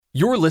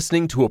You're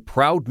listening to a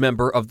proud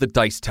member of the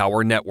Dice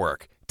Tower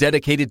Network,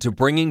 dedicated to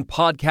bringing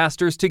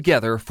podcasters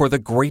together for the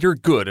greater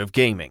good of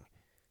gaming.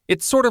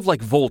 It's sort of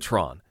like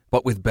Voltron,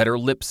 but with better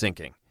lip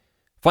syncing.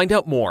 Find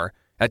out more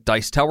at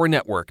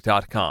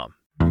dicetowernetwork.com.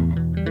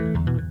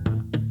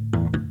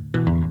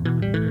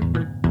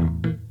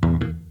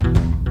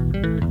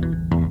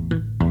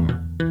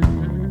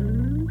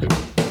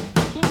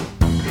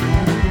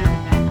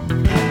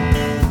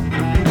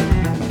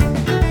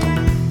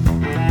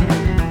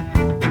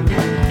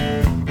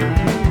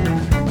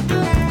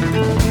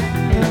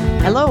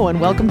 Hello, and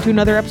welcome to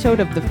another episode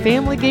of the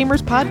Family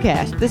Gamers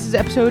Podcast. This is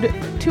episode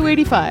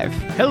 285.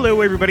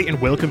 Hello, everybody,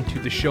 and welcome to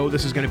the show.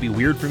 This is going to be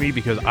weird for me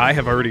because I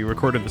have already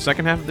recorded the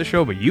second half of the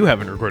show, but you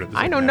haven't recorded the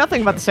second half. I know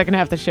nothing about the second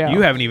half of the show.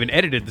 You haven't even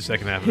edited the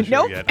second half of the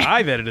show Nope. yet.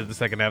 I've edited the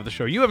second half of the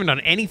show. You haven't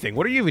done anything.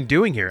 What are you even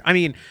doing here? I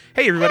mean,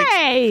 hey, everybody.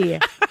 Hey!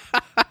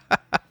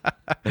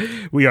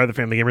 We are the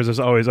Family Gamers. As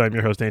always, I'm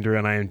your host, Andrew,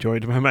 and I am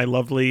joined by my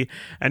lovely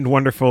and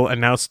wonderful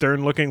and now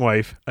stern-looking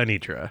wife,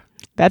 Anitra.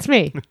 That's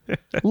me.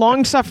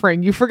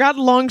 Long-suffering. You forgot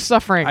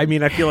long-suffering. I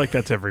mean, I feel like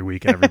that's every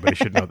week, and everybody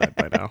should know that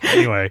by now.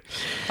 Anyway,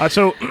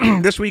 so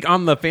this week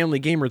on the Family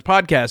Gamers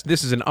Podcast,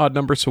 this is an odd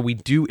number, so we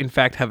do, in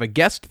fact, have a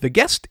guest. The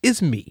guest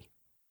is me.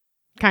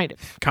 Kind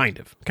of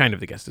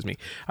the guest is me.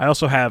 I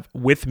also have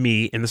with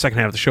me in the second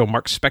half of the show,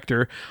 Marc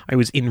Specter. I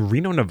was in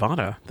Reno,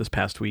 Nevada this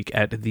past week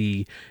at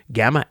the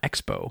GAMA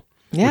Expo,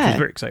 which was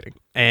very exciting.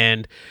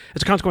 And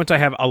as a consequence, I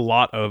have a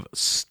lot of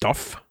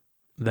stuff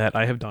that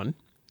I have done.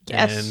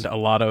 Yes. And a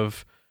lot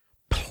of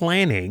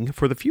planning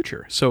for the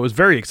future. So it was a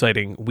very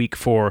exciting week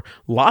for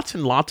lots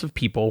and lots of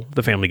people,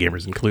 the Family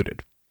Gamers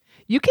included.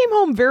 You came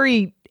home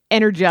very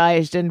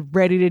energized and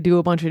ready to do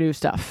a bunch of new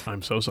stuff.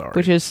 I'm so sorry.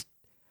 Which is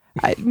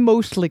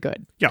mostly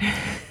good. Yeah.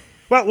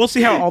 Well, we'll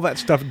see how all that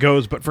stuff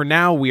goes, but for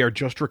now, we are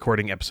just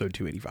recording episode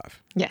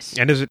 285. Yes.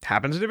 And as it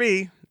happens to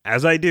be,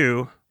 as I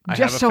do, I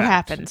just have a so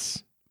fact.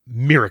 happens.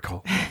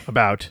 Miracle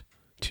about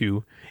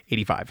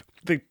 285.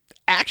 The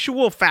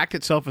actual fact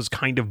itself is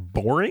kind of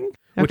boring,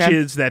 which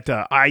is that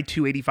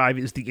I-285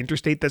 is the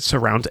interstate that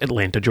surrounds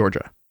Atlanta,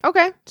 Georgia.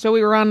 Okay. So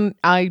we were on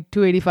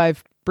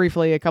I-285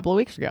 briefly a couple of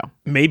weeks ago.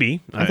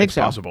 Maybe. I think it's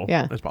so. Possible.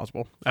 Yeah. It's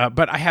possible.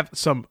 But I have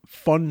some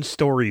fun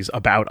stories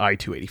about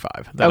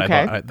I-285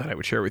 that I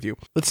would share with you.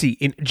 Let's see.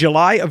 In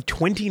July of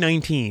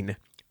 2019,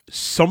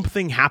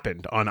 something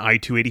happened on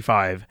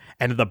I-285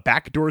 and the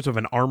back doors of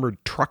an armored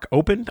truck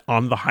opened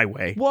on the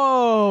highway.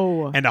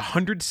 Whoa. And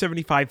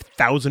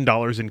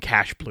 $175,000 in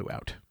cash blew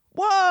out.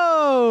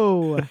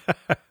 Whoa.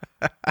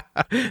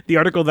 The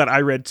article that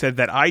I read said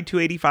that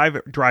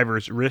I-285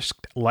 drivers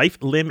risked life,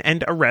 limb,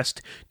 and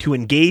arrest to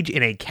engage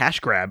in a cash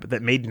grab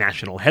that made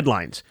national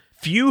headlines.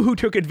 Few who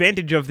took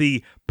advantage of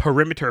the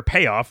perimeter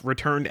payoff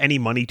returned any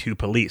money to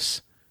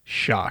police.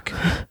 Shock.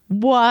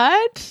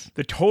 What?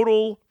 The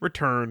total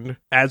return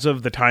as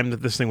of the time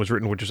that this thing was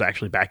written, which was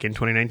actually back in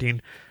 2019,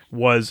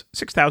 was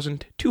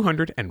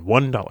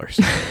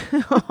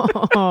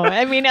 $6,201. Oh,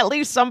 I mean, at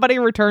least somebody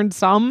returned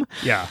some.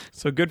 Yeah.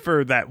 So good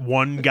for that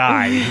one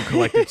guy who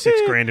collected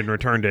 $6,000 and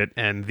returned it,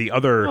 and the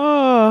other,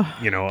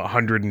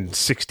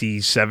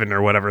 $167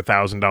 or whatever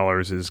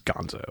 $1,000 is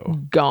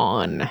gonzo.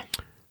 Gone.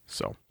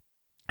 So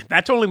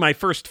that's only my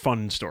first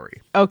fun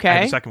story. Okay. I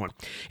have a second one.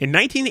 In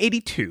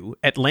 1982,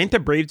 Atlanta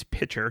Braves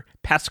pitcher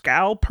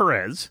Pascal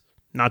Perez,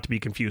 not to be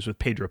confused with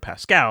Pedro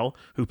Pascal,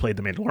 who played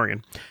the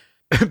Mandalorian,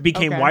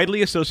 became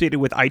widely associated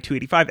with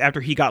I-285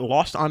 after he got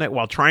lost on it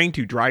while trying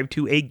to drive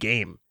to a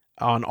game.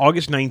 On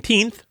August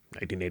 19th,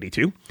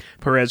 1982,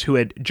 Perez, who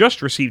had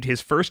just received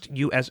his first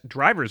U.S.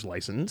 driver's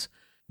license,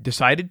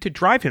 decided to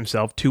drive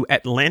himself to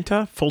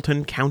Atlanta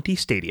Fulton County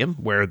Stadium,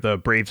 where the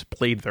Braves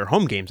played their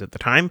home games at the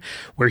time,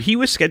 where he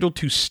was scheduled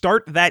to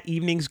start that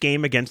evening's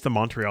game against the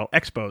Montreal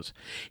Expos.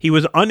 He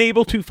was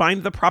unable to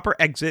find the proper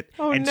exit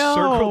and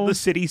circled the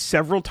city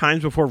several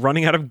times before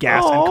running out of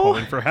gas and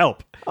calling for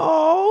help.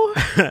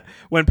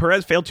 When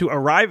Perez failed to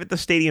arrive at the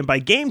stadium by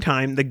game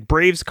time, the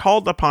Braves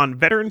called upon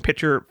veteran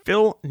pitcher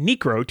Phil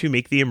Niekro to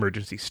make the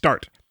emergency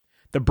start.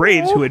 The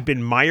Braves, who had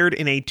been mired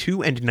in a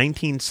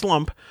 2-19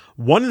 slump,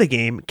 won the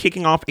game,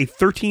 kicking off a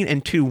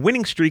 13-2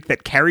 winning streak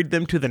that carried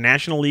them to the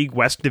National League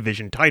West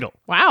Division title.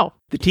 Wow.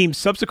 The team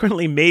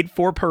subsequently made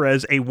for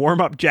Perez a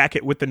warm-up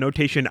jacket with the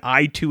notation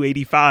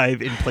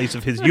I-285 in place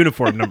of his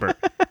uniform number.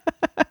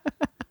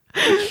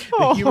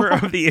 The humor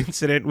of the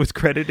incident was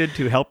credited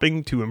to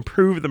helping to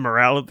improve the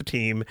morale of the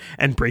team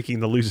and breaking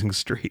the losing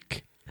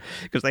streak,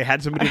 because they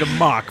had somebody to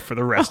mock for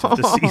the rest of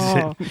the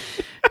season.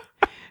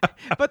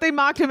 But they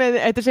mocked him and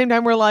at the same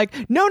time. We're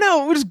like, no,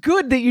 it was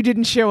good that you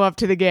didn't show up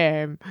to the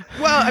game.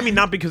 Well, I mean,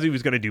 not because he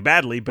was going to do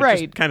badly, but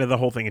just kind of the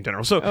whole thing in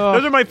general. So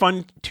those are my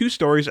fun two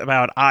stories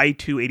about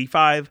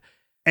I-285,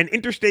 an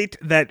interstate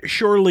that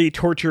surely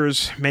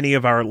tortures many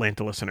of our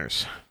Atlanta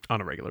listeners on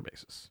a regular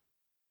basis.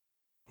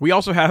 We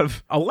also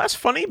have a less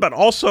funny, but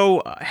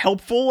also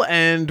helpful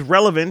and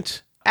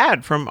relevant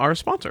ad from our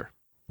sponsor.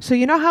 So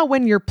you know how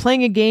when you're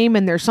playing a game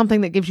and there's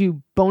something that gives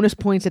you bonus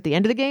points at the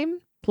end of the game?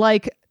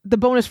 Like the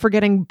bonus for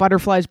getting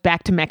butterflies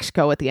back to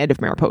Mexico at the end of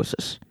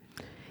Mariposas.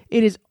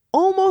 It is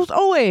almost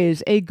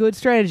always a good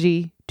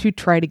strategy to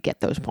try to get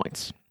those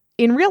points.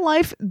 In real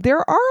life,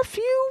 there are a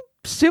few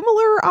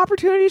similar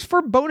opportunities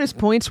for bonus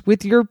points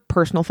with your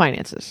personal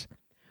finances.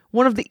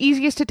 One of the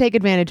easiest to take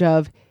advantage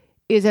of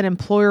is an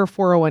employer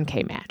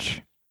 401k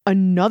match.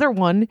 Another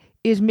one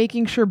is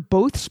making sure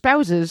both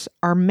spouses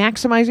are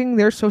maximizing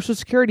their Social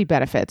Security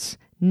benefits,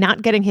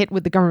 not getting hit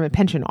with the government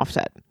pension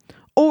offset.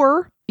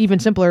 Or, even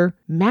simpler,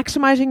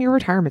 maximizing your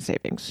retirement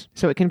savings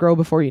so it can grow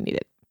before you need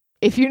it.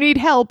 If you need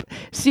help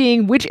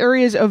seeing which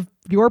areas of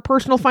your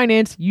personal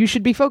finance you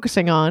should be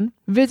focusing on,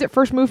 visit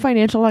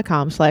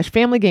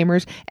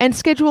firstmovefinancial.com/familygamers and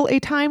schedule a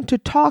time to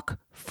talk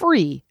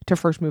free to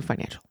First Move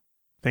Financial.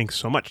 Thanks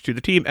so much to the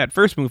team at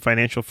First Move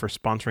Financial for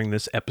sponsoring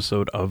this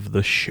episode of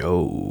the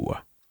show.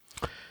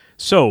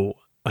 So,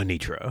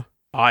 Anitra,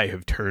 I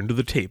have turned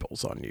the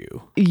tables on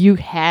you. You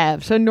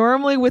have. So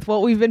normally with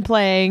what we've been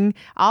playing,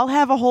 I'll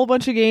have a whole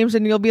bunch of games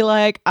and you'll be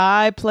like,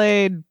 I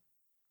played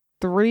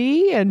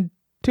 3 and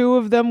 2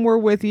 of them were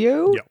with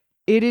you. Yep.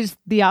 It is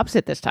the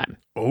opposite this time.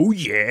 Oh,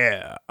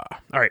 yeah.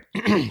 All right.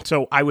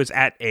 So I was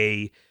at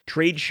a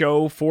trade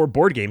show for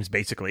board games,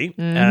 basically.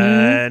 Mm-hmm.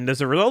 And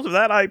as a result of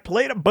that, I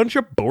played a bunch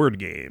of board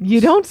games. You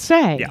don't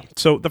say. Yeah.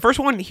 So the first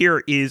one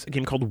here is a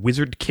game called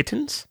Wizard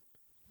Kittens.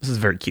 This is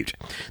very cute.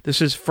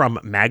 This is from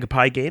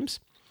Magpie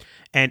Games.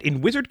 And in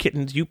Wizard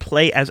Kittens, you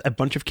play as a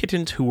bunch of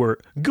kittens who were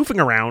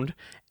goofing around,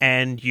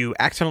 and you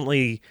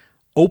accidentally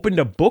opened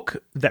a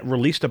book that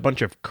released a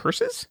bunch of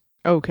curses.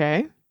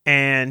 Okay.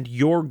 And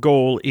your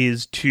goal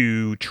is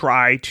to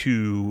try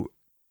to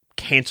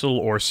cancel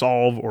or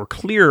solve or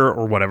clear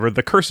or whatever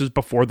the curses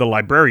before the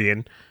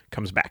librarian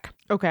comes back.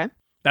 Okay.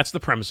 That's the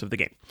premise of the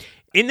game.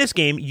 In this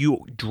game, you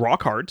draw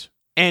cards,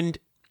 and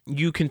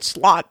you can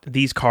slot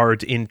these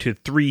cards into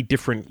 3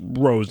 different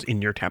rows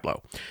in your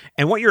tableau.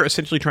 And what you're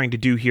essentially trying to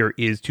do here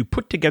is to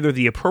put together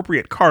the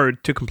appropriate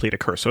card to complete a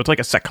curse. So it's like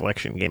a set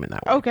collection game in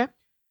that way. Okay.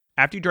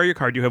 After you draw your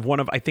card, you have one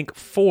of, I think,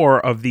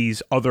 4 of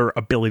these other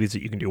abilities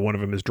that you can do. One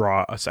of them is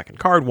draw a second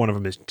card. One of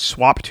them is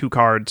swap 2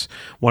 cards.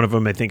 One of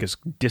them, I think, is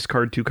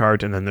discard 2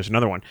 cards. And then there's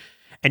another one.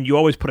 And you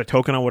always put a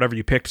token on whatever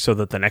you picked so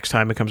that the next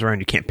time it comes around,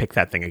 you can't pick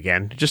that thing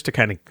again, just to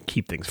kind of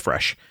keep things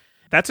fresh.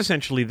 That's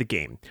essentially the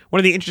game. One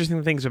of the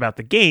interesting things about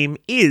the game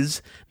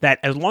is that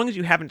as long as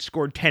you haven't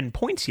scored 10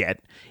 points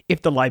yet,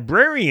 if the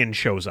librarian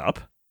shows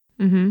up,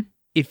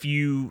 if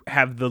you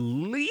have the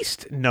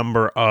least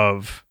number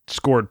of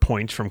scored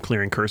points from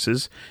clearing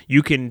curses,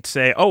 you can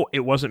say, oh,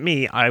 it wasn't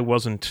me, I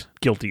wasn't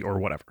guilty or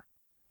whatever.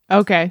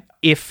 Okay.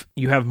 If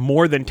you have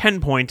more than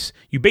 10 points,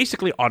 you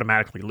basically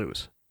automatically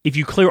lose. If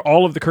you clear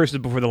all of the curses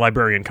before the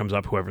librarian comes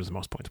up, whoever has the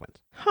most points wins.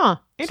 Huh.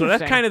 So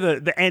that's kind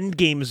of the end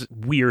game's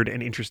weird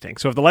and interesting.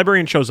 So if the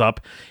librarian shows up,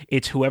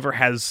 it's whoever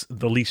has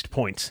the least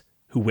points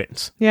who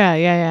wins. Yeah.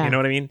 You know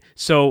what I mean?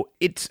 So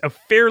it's a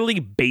fairly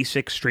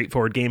basic,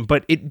 straightforward game,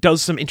 but it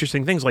does some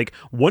interesting things. Like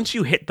once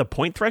you hit the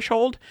point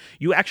threshold,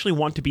 you actually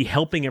want to be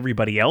helping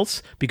everybody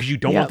else because you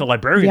don't want the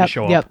librarian to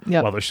show up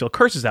while there's still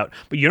curses out.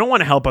 But you don't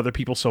want to help other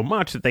people so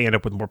much that they end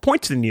up with more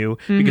points than you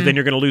because then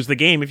you're going to lose the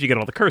game if you get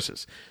all the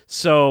curses.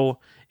 So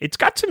it's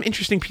got some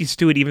interesting pieces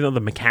to it, even though the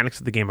mechanics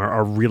of the game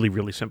are really,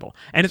 really simple.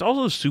 And it's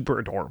also super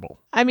adorable.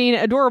 I mean,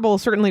 adorable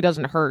certainly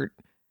doesn't hurt.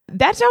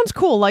 That sounds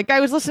cool. Like,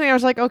 I was listening, I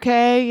was like,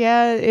 okay,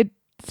 yeah, it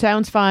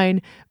sounds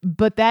fine.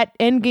 But that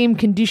endgame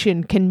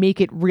condition can make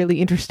it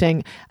really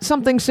interesting.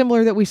 Something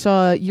similar that we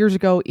saw years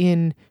ago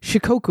in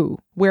Shikoku,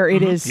 where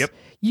it is,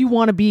 you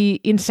want to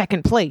be in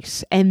second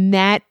place. And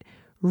that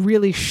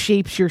really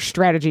shapes your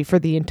strategy for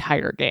the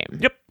entire game.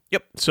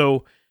 Yep.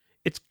 So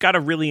it's got a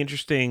really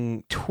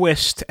interesting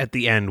twist at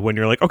the end when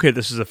you're like, okay,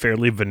 this is a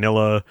fairly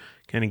vanilla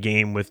kind of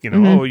game with,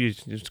 oh, you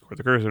score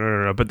the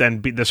cursor, but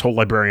then this whole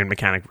librarian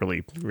mechanic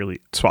really, really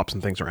swaps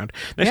some things around.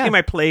 Next game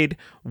I played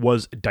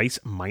was Dice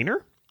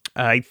Miner.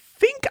 I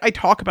think I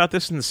talk about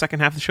this in the second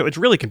half of the show. It's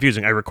really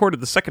confusing. I recorded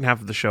the second half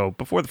of the show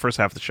before the first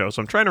half of the show,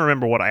 so I'm trying to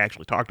remember what I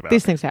actually talked about.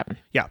 These things happen.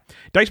 Yeah.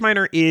 Dice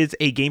Miner is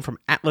a game from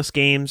Atlas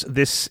Games.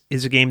 This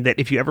is a game that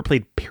if you ever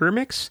played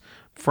Pyramix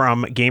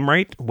from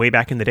GameRight way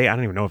back in the day, I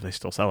don't even know if they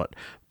still sell it,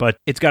 but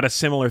it's got a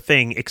similar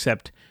thing,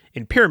 except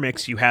in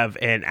Pyramix, you have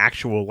an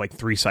actual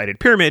 3-sided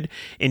pyramid.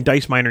 In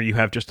Dice Miner, you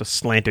have just a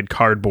slanted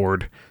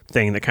cardboard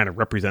thing that kind of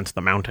represents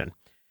the mountain.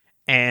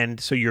 And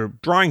so you're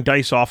drawing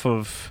dice off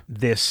of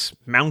this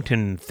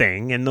mountain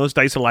thing, and those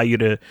dice allow you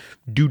to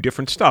do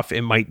different stuff.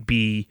 It might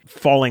be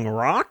falling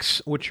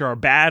rocks, which are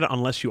bad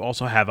unless you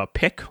also have a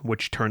pick,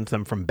 which turns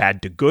them from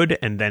bad to good.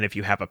 And then if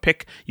you have a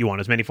pick, you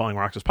want as many falling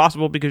rocks as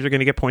possible because you're going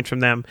to get points from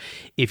them.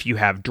 If you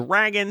have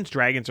dragons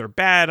are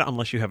bad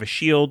unless you have a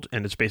shield,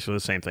 and it's basically the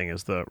same thing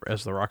as the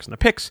rocks and the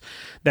picks.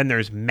 Then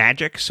there's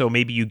magic, so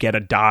maybe you get a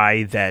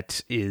die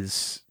that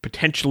is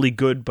potentially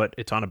good, but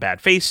it's on a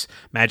bad face.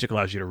 Magic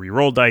allows you to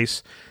re-roll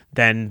dice.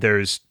 Then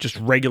there's just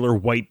regular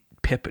white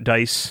pip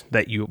dice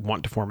that you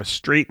want to form a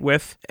straight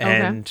with,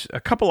 and a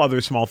couple other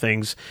small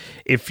things.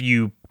 If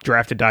you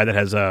draft a die that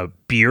has a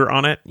beer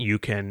on it, you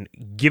can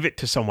give it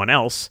to someone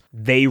else.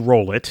 They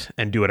roll it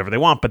and do whatever they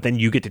want, but then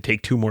you get to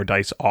take 2 more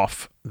dice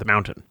off the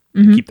mountain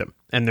and keep them.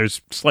 And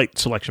there's slight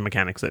selection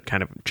mechanics that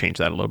kind of change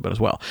that a little bit as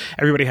well.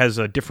 Everybody has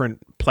a different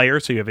player,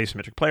 so you have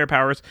asymmetric player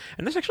powers,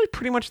 and that's actually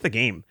pretty much the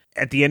game.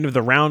 At the end of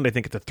the round, I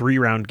think it's a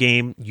 3-round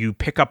game, you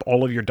pick up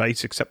all of your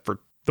dice except for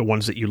the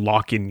ones that you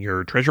lock in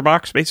your treasure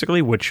box,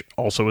 basically, which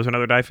also is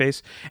another die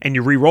face, and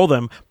you re-roll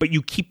them, but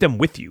you keep them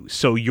with you.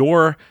 So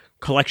your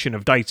collection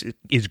of dice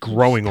is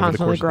growing over the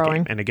course of the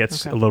game, and it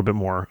gets a little bit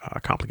more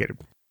complicated.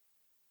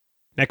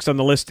 Next on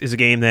the list is a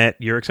game that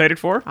you're excited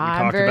for. We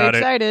I'm very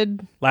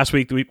excited. Last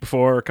week, the week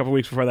before, a couple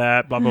weeks before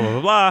that, blah, blah, blah,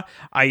 blah, blah.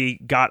 I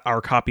got our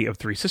copy of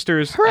Three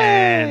Sisters, Hooray!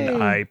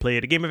 And I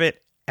played a game of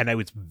it, and I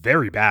was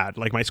very bad.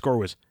 Like, my score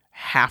was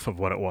half of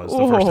what it was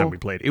the first time we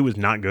played. It was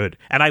not good,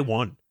 and I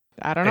won.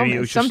 I don't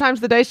know. Sometimes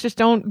the dice just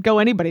don't go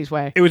anybody's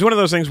way. It was one of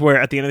those things where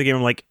at the end of the game,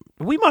 I'm like,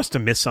 we must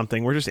have missed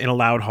something. We're just in a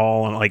loud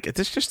hall, and like,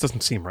 this just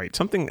doesn't seem right.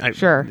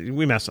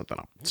 We messed something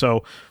up.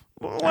 So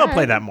we'll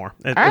play that more.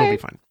 It'll be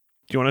fine.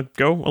 Do you want to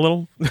go a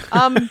little?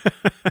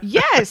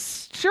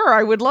 Yes, sure.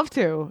 I would love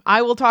to.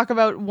 I will talk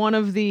about one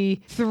of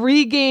the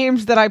 3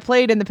 games that I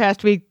played in the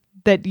past week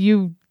that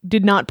you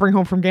did not bring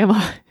home from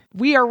GAMA.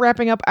 We are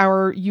wrapping up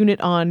our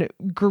unit on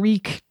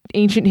Greek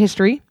ancient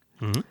history.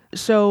 Mm-hmm.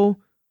 So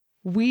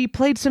we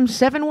played some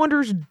Seven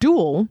Wonders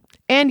Duel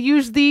and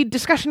used the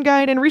discussion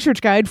guide and research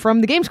guide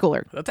from the Game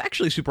Schooler. That's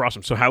actually super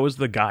awesome. So how was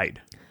the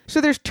guide?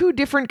 So there's 2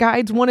 different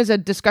guides. One is a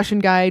discussion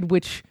guide,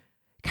 which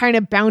kind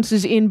of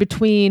bounces in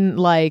between,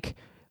 like,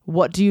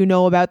 what do you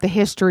know about the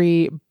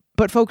history,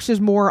 but focuses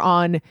more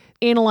on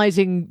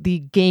analyzing the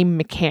game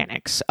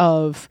mechanics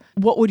of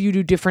what would you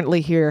do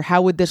differently here?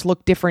 How would this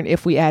look different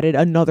if we added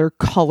another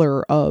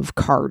color of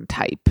card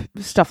type?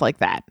 Stuff like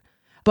that.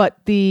 But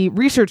the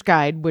research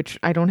guide, which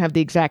I don't have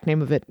the exact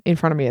name of it in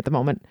front of me at the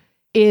moment,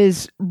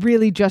 is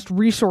really just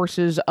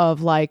resources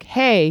of like,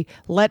 hey,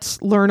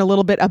 let's learn a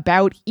little bit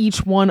about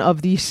each one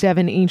of the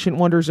 7 ancient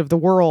wonders of the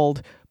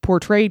world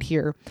portrayed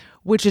here,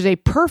 which is a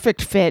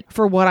perfect fit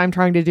for what I'm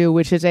trying to do,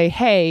 which is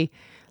hey,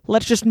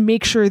 let's just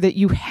make sure that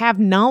you have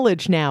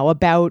knowledge now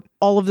about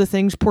all of the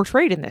things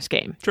portrayed in this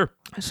game. Sure.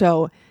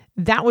 So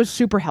that was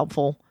super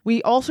helpful.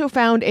 We also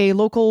found a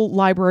local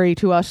library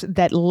to us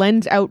that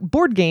lends out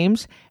board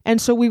games,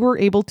 and so we were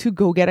able to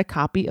go get a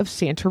copy of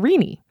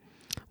Santorini,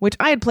 which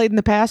I had played in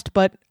the past,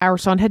 but our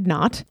son had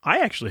not. I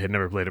actually had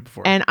never played it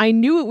before. And I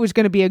knew it was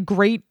going to be a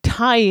great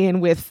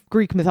tie-in with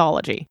Greek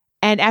mythology.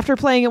 And after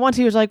playing it once,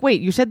 he was like,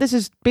 wait, you said this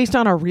is based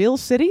on a real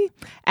city?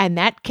 And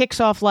that kicks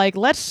off like,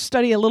 let's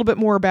study a little bit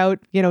more about,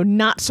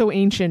 not so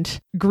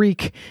ancient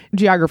Greek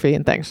geography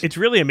and things. It's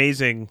really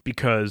amazing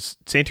because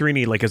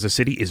Santorini, like as a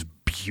city, is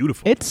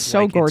beautiful. It's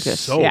so gorgeous.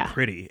 It's so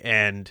pretty.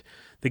 And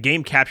the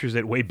game captures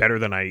it way better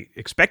than I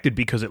expected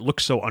because it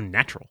looks so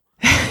unnatural.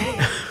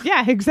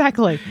 Yeah,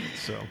 exactly.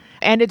 So,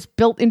 and it's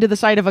built into the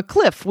side of a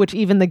cliff, which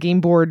even the game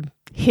board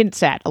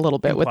hints at a little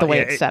bit with the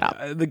way it's set up.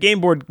 The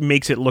game board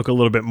makes it look a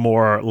little bit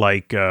more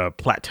like a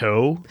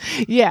plateau.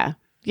 Yeah.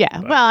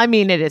 But, well, I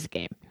mean, it is a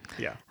game.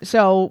 Yeah.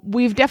 So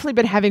we've definitely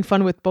been having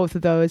fun with both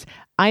of those.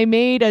 I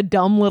made a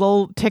dumb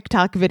little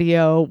TikTok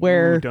video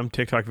where... dumb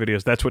TikTok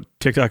videos. That's what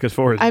TikTok is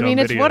for. I mean,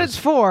 it's what it's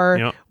for.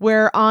 Yep.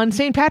 Where on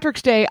St.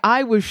 Patrick's Day,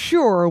 I was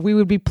sure we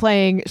would be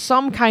playing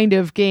some kind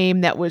of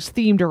game that was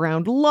themed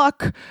around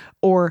luck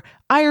or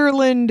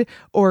Ireland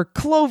or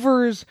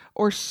clovers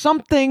or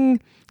something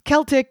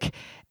Celtic.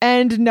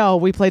 And no,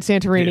 we played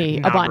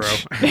Santorini a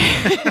bunch.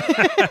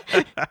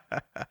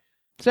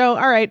 So,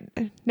 all right,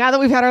 now that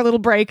we've had our little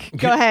break,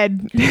 go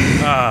ahead.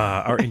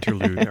 Our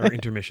interlude, our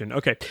intermission.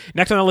 Okay,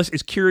 next on the list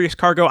is Curious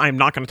Cargo. I'm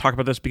not going to talk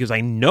about this because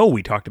I know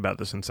we talked about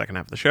this in the second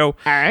half of the show. All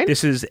right.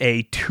 This is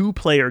a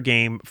 2-player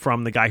game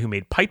from the guy who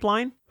made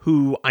Pipeline,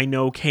 who I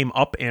know came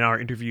up in our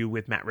interview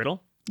with Matt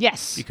Riddle.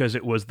 Yes. Because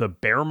it was the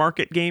bear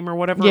market game or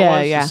whatever it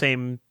was. Yeah. The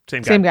same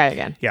guy. Same guy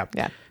again.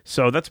 Yeah.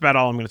 So that's about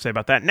all I'm going to say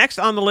about that. Next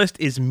on the list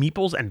is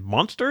Meeples and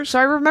Monsters. So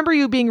I remember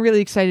you being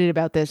really excited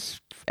about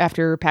this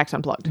after PAX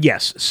Unplugged.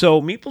 Yes.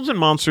 So Meeples and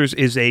Monsters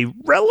is a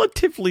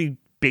relatively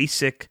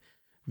basic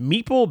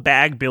meeple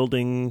bag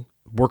building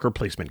worker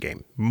placement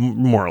game,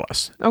 more or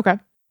less. Okay.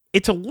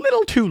 It's a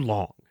little too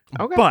long.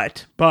 Okay.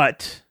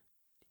 But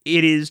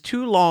it is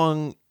too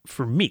long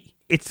for me.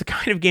 It's the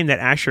kind of game that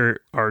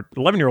Asher, our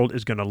 11-year-old,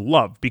 is going to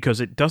love because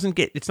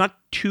it's not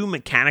too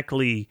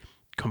mechanically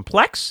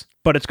complex,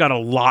 but it's got a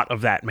lot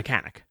of that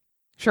mechanic.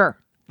 Sure.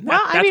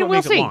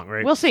 We'll see. Long,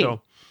 right? We'll see.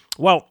 So,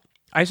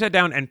 I sat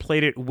down and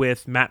played it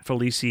with Matt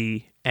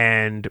Felici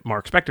and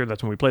Marc Specter.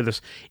 That's when we played this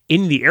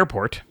in the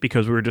airport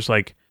because we were just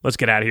like, let's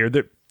get out of here.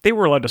 They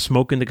were allowed to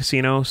smoke in the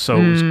casino, so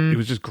it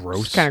was just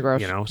gross. It's kind of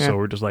gross. Yeah. So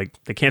we're just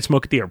like, they can't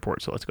smoke at the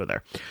airport, so let's go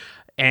there.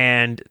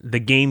 And the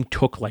game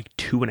took like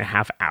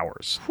 2.5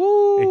 hours.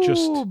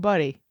 Whoo,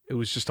 buddy. It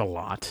was just a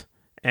lot.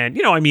 And,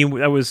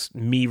 that was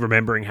me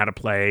remembering how to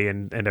play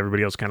and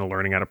everybody else kind of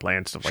learning how to play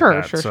and stuff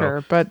like that.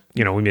 Sure. But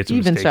we made some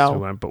even mistakes,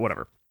 so. But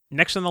whatever.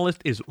 Next on the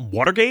list is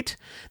Watergate.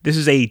 This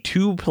is a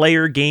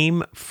 2-player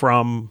game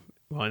from,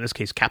 well, in this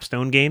case,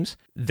 Capstone Games,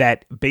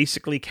 that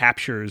basically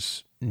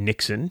captures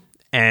Nixon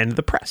and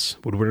the press,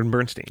 Woodward and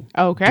Bernstein,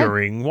 okay,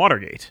 during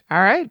Watergate.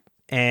 All right.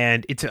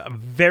 And it's a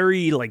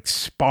very like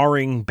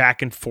sparring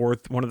back and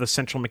forth. One of the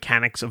central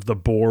mechanics of the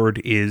board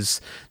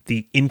is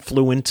the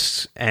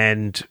influence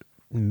and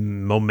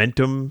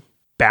momentum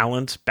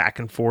balance back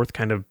and forth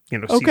kind of,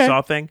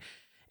 seesaw thing.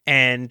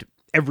 And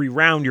every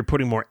round you're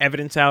putting more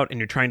evidence out and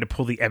you're trying to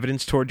pull the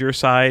evidence towards your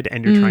side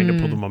and you're trying to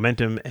pull the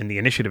momentum and the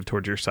initiative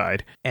towards your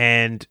side.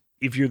 And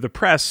if you're the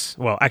press,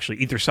 well, actually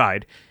either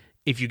side,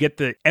 if you get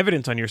the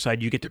evidence on your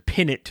side, you get to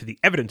pin it to the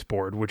evidence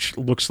board, which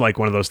looks like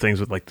one of those things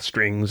with like the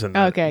strings. And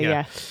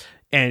yeah.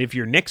 And if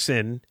you're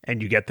Nixon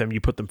and you get them,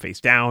 you put them face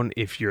down.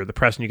 If you're the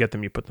press and you get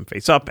them, you put them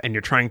face up. And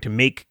you're trying to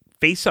make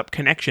face-up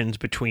connections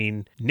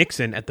between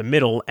Nixon at the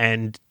middle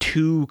and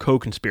two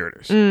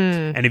co-conspirators.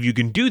 And if you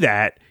can do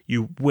that,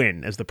 you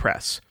win as the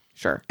press.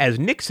 Sure. As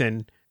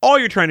Nixon, all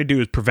you're trying to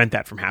do is prevent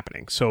that from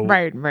happening. So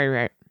Right.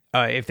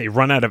 If they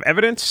run out of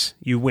evidence,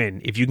 you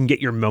win. If you can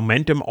get your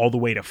momentum all the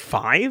way to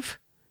 5,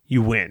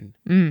 you win.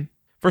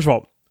 First of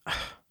all,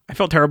 I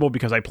felt terrible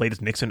because I played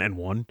as Nixon and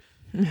won.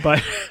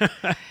 But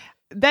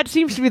that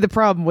seems to be the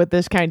problem with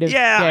this kind of game.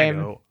 I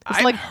know.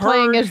 It's like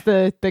playing as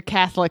the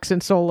Catholics in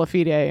Sola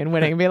Fide and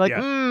winning and be like,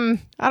 I'm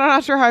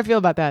not sure how I feel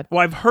about that. Well,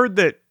 I've heard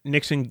that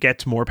Nixon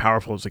gets more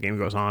powerful as the game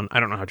goes on. I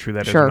don't know how true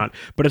that is or not.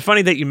 But it's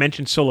funny that you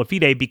mentioned Sola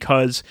Fide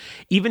because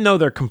even though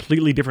they're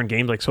completely different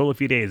games, like Sola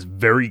Fide is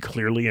very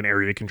clearly an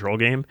area control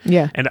game.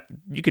 Yeah. And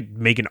you could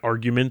make an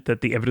argument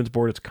that the evidence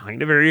board is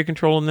kind of area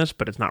control in this,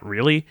 but it's not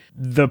really.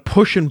 The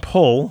push and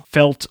pull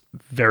felt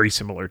very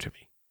similar to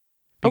me.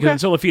 Because in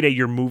Sola Fide,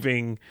 you're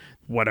moving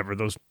whatever,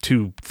 those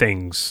two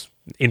things,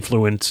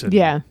 influence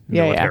and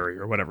military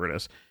or whatever it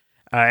is.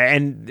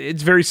 And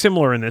it's very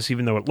similar in this,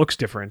 even though it looks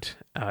different.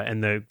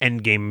 And the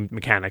end game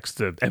mechanics,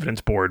 the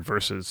evidence board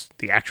versus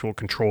the actual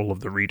control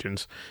of the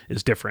regions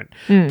is different.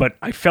 But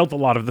I felt a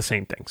lot of the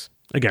same things.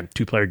 Again,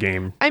 2-player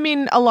game. I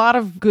mean, a lot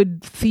of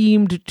good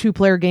themed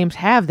 2-player games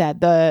have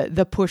that,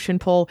 the push and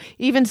pull.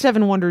 Even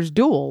Seven Wonders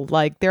Duel,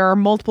 like there are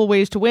multiple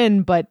ways to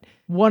win, but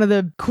one of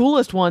the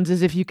coolest ones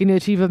is if you can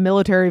achieve a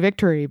military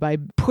victory by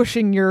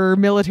pushing your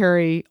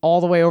military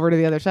all the way over to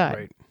the other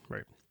side.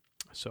 Right.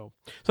 So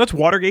that's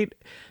Watergate.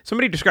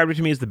 Somebody described it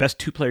to me as the best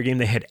 2-player game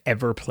they had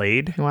ever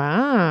played.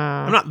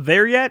 Wow. I'm not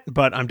there yet,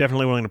 but I'm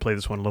definitely willing to play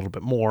this one a little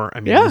bit more.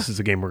 I mean, this is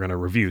a game we're going to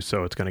review,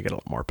 so it's going to get a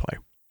lot more play.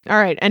 All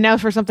right, and now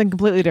for something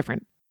completely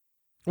different.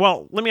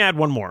 Well, let me add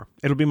one more.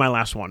 It'll be my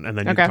last one, and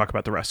then you can talk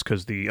about the rest,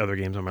 because the other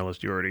games on my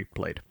list you already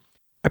played.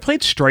 I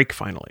played Strike,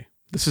 finally.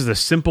 This is a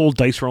simple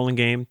dice rolling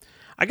game.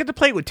 I get to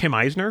play it with Tim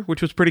Eisner,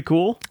 which was pretty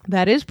cool.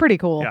 That is pretty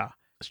cool. Yeah.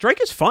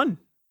 Strike is fun.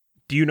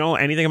 Do you know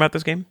anything about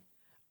this game?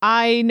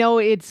 I know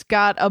it's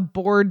got a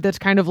board that's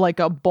kind of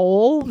like a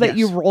bowl that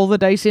you roll the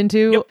dice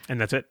into. Yep,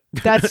 and that's it.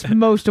 That's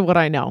most of what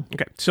I know.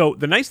 Okay, so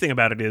the nice thing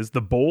about it is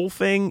the bowl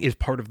thing is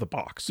part of the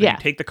box. So you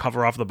take the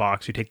cover off the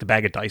box, you take the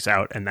bag of dice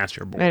out, and that's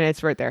your board. And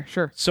it's right there,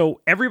 sure.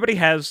 So everybody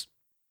has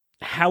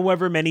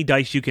however many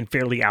dice you can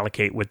fairly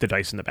allocate with the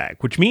dice in the bag,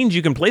 which means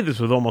you can play this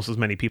with almost as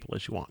many people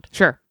as you want.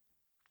 Sure.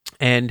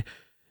 And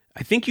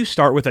I think you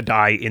start with a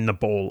die in the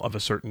bowl of a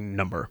certain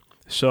number.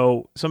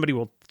 So somebody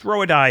will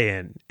throw a die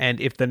in,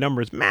 and if the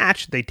numbers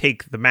match, they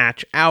take the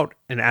match out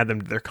and add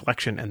them to their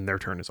collection, and their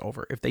turn is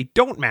over. If they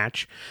don't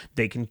match,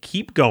 they can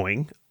keep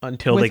going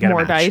until they get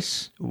more a match.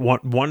 Dice.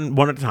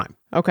 One at a time.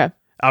 Okay.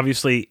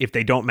 Obviously, if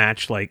they don't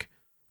match, like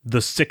the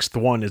 6th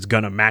one is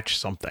gonna match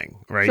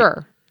something, right?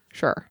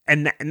 Sure.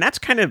 And that's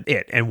kind of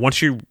it. And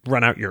once you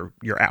run out,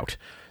 you're out.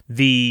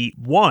 The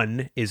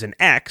 1 is an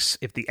X.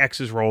 If the X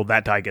is rolled,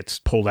 that die gets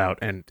pulled out,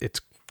 and it's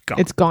gone.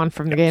 It's gone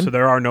from the game. So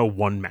there are no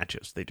 1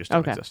 matches. They just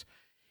don't exist.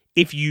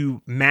 If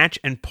you match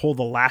and pull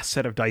the last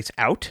set of dice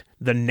out,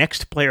 the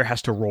next player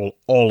has to roll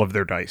all of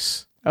their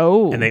dice.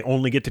 Oh. And they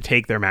only get to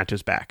take their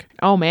matches back.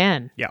 Oh,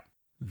 man. Yeah.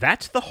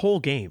 That's the whole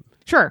game.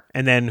 Sure.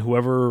 And then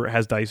whoever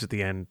has dice at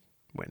the end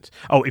wins.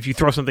 Oh, if you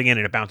throw something in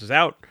and it bounces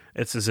out,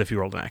 it's as if you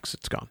rolled an X.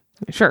 It's gone.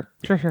 Sure.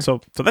 So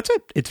that's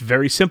it. It's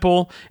very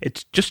simple.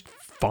 It's just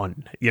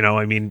fun.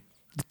 I mean,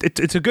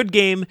 it's a good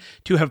game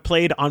to have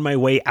played on my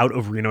way out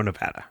of Reno,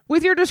 Nevada.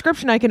 With your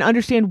description, I can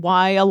understand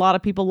why a lot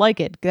of people like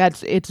it.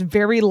 It's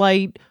very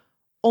light,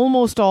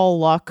 almost all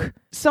luck.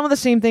 Some of the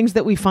same things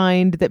that we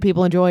find that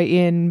people enjoy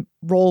in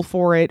Roll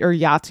For It or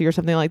Yahtzee or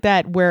something like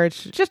that, where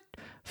it's just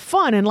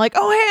fun and like,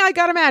 oh, hey, I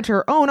got a match,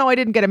 or oh, no, I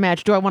didn't get a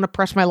match. Do I want to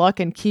press my luck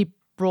and keep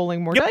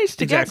rolling more dice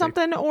to get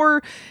something,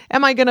 or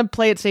am I going to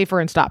play it safer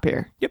and stop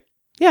here? Yep.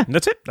 Yeah. And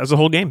that's it. That's the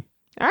whole game.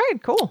 All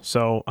right, cool.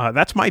 So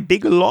that's my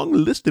big, long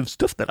list of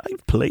stuff that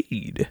I've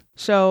played.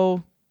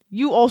 So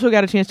you also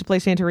got a chance to play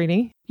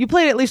Santorini. You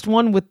played at least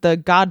one with the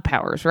God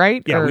Powers,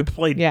 right? Yeah, we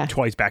played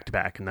twice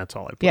back-to-back, and that's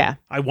all I played. Yeah.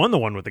 I won the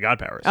one with the God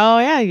Powers. Oh,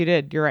 yeah, you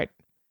did. You're right.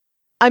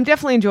 I'm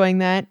definitely enjoying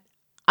that.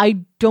 I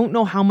don't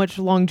know how much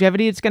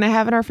longevity it's going to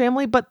have in our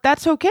family, but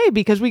that's okay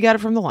because we got it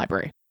from the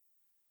library.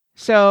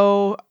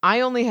 So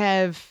I only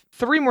have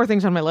 3 more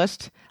things on my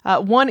list.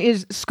 One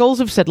is Skulls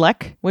of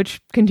Sedlec,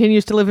 which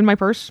continues to live in my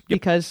purse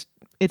because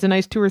it's a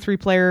nice 2 or 3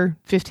 player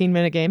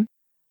 15-minute game.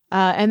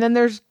 And then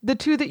there's the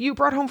 2 that you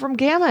brought home from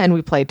GAMA and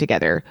we played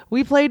together.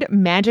 We played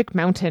Magic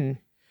Mountain.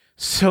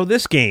 So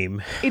this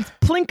game... It's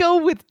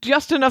Plinko with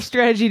just enough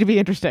strategy to be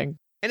interesting.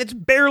 And it's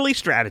barely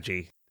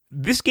strategy.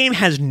 This game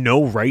has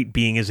no right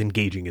being as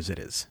engaging as it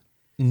is.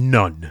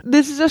 None.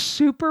 This is a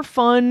super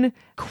fun,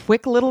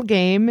 quick little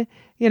game,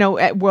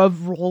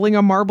 of rolling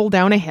a marble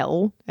down a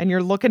hill, and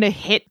you're looking to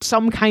hit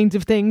some kinds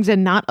of things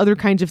and not other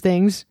kinds of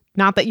things.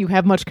 Not that you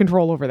have much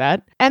control over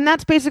that. And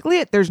that's basically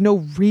it. There's no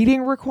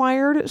reading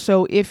required.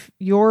 So if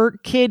your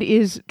kid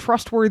is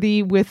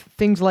trustworthy with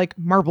things like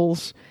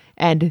marbles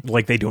and...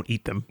 Like they don't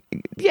eat them.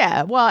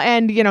 Yeah, well,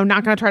 and,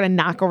 not going to try to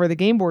knock over the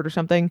game board or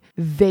something,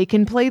 they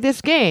can play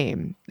this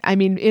game. I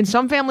mean, in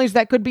some families,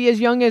 that could be as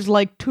young as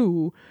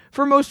 2.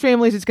 For most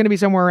families, it's going to be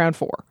somewhere around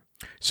 4.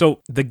 So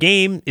the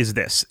game is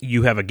this.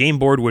 You have a game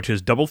board, which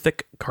is double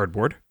thick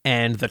cardboard,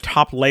 and the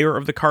top layer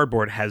of the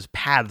cardboard has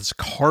paths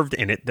carved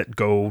in it that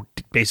go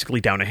basically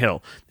down a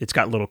hill. It's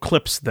got little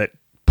clips that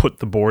put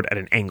the board at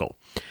an angle.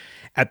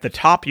 At the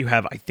top, you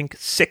have, I think,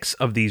 6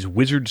 of these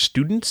wizard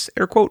students,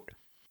 air quote,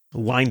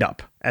 lined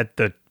up at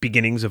the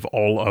beginnings of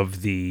all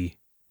of the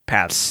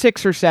paths.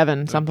 6 or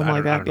 7, something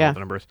like that. I don't know what the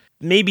number is.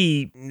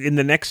 Maybe in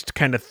the next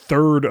kind of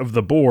third of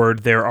the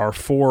board, there are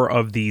 4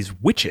 of these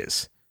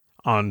witches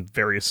on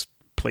various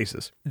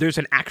places. There's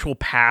an actual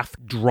path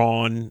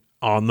drawn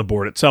on the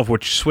board itself,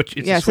 which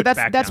switches. Yeah, so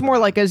that's more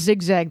like a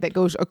zigzag that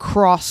goes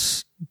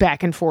across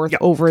back and forth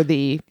over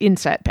the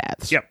inset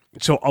paths. Yep.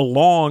 So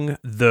along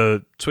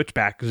the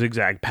switchback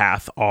zigzag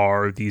path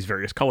are these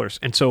various colors.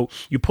 And so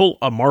you pull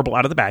a marble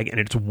out of the bag, and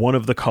it's one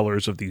of the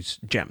colors of these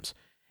gems.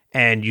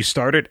 And you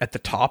start it at the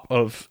top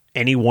of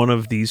any one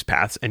of these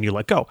paths, and you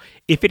let go.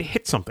 If it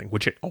hits something,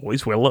 which it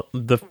always will,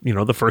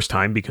 the first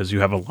time because you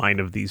have a line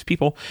of these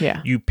people,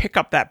 you pick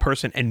up that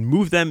person and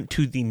move them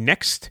to the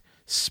next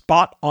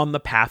spot on the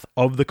path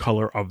of the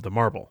color of the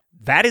marble.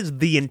 That is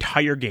the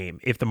entire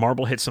game. If the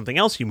marble hits something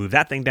else, you move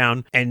that thing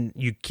down, and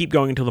you keep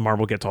going until the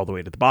marble gets all the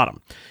way to the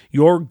bottom.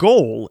 Your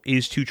goal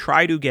is to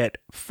try to get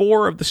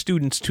 4 of the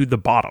students to the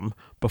bottom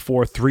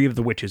before 3 of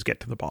the witches get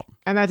to the bottom.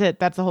 And that's it.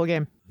 That's the whole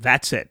game.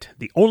 That's it.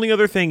 The only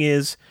other thing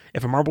is,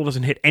 if a marble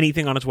doesn't hit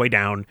anything on its way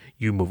down,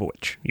 you move a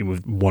witch. You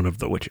move one of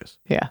the witches.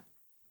 Yeah.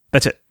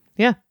 That's it.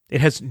 Yeah.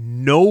 It has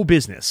no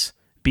business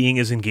being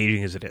as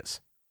engaging as it is.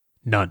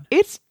 None.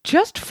 It's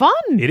just fun.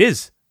 It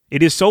is.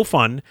 It is so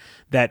fun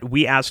that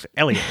we asked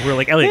Elliot. We're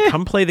like, Elliot,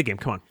 come play the game.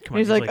 Come on.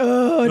 He's like,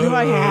 oh, do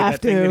I have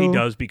that to? Thing that he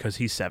does because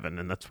he's 7,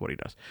 and that's what he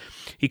does.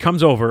 He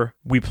comes over,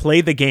 we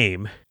play the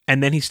game,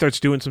 and then he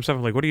starts doing some stuff.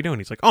 I'm like, what are you doing?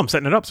 He's like, oh, I'm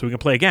setting it up so we can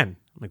play again.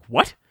 I'm like,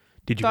 what?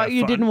 Did you Thought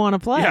you didn't want to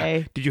play.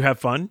 Yeah. Did you have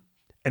fun?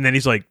 And then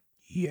he's like,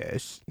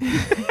 yes.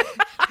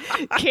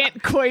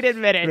 Can't quite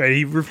admit it. Right.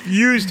 He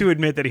refused to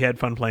admit that he had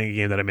fun playing a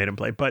game that I made him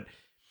play. But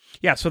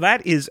yeah, so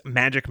that is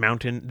Magic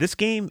Mountain. This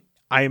game,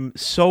 I'm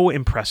so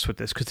impressed with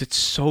this because it's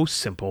so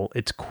simple.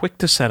 It's quick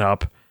to set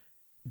up.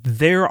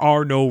 There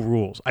are no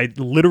rules. I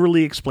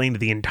literally explained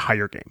the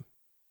entire game.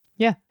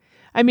 Yeah.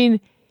 I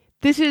mean,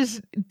 this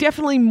is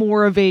definitely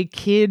more of a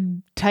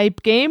kid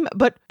type game,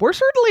 but we're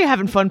certainly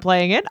having fun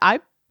playing it.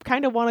 I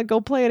kind of want to go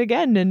play it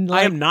again. And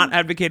I am not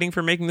advocating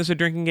for making this a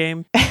drinking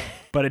game,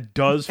 but it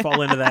does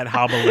fall into that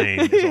hobba lane,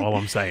 is all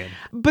I'm saying.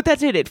 But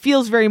that's it. It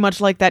feels very much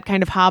like that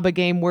kind of hobba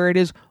game where it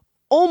is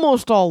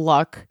almost all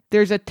luck.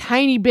 There's a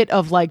tiny bit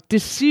of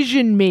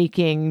decision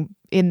making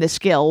in the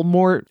skill,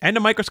 more and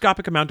a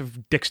microscopic amount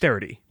of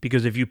dexterity,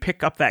 because if you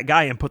pick up that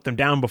guy and put them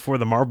down before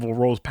the marble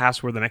rolls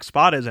past where the next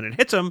spot is and it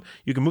hits him,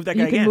 you can move that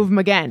guy again. You can move him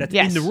again. That's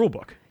yes. in the rule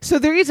book. So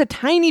there is a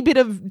tiny bit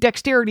of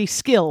dexterity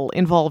skill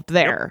involved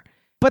there. Yep.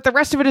 But the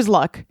rest of it is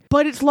luck.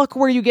 But it's luck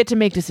where you get to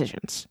make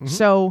decisions. Mm-hmm.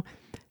 So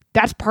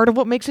that's part of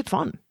what makes it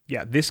fun.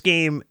 Yeah, this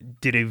game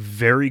did a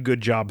very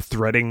good job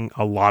threading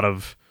a lot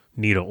of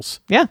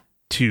needles. Yeah.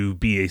 To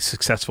be a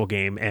successful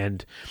game.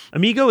 And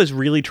Amigo is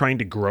really trying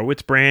to grow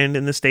its brand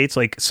in the States.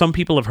 Like, some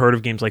people have heard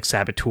of games like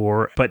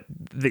Saboteur, but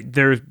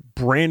their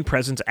brand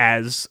presence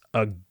as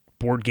a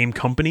board game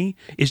company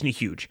isn't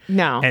huge.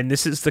 No. And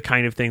this is the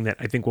kind of thing that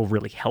I think will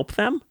really help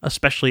them,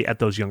 especially at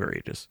those younger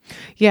ages.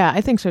 Yeah,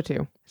 I think so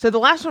too. So the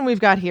last one we've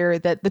got here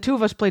that the two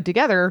of us played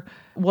together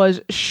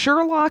was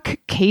Sherlock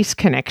Case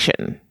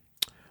Connection.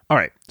 All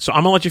right. So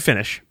I'm going to let you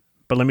finish,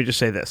 but let me just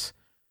say this.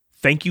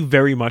 Thank you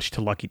very much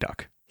to Lucky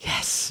Duck.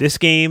 Yes. This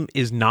game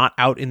is not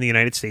out in the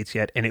United States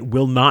yet, and it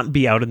will not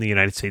be out in the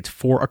United States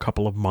for a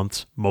couple of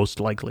months, most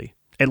likely.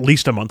 At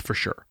least a month for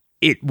sure.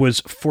 It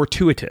was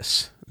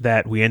fortuitous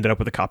that we ended up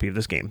with a copy of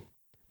this game,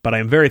 but I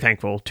am very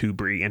thankful to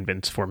Bree and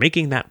Vince for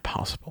making that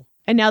possible.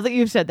 And now that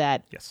you've said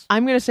that, yes,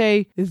 I'm going to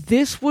say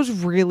this was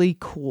really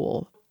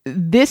cool.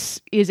 This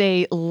is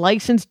a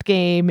licensed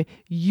game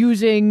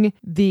using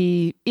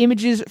the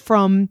images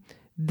from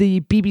the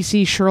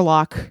BBC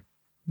Sherlock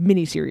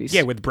miniseries.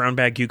 Yeah, with Brown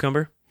Bag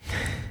Cucumber.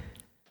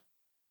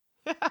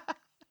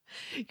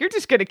 You're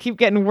just going to keep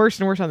getting worse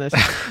and worse on this.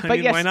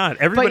 But yes, why not?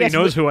 Everybody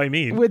knows who I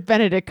mean. With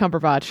Benedict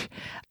Cumberbatch.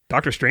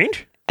 Doctor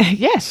Strange?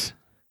 Yes.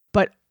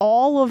 But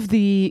all of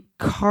the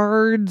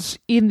cards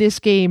in this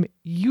game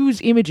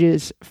use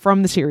images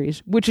from the series,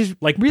 which is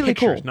like really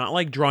pictures, cool. Not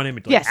like drawn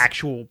images, yes. like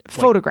actual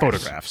photographs.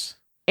 Photographs.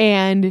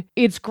 And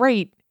it's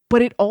great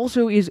but it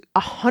also is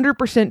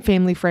 100%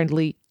 family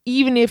friendly,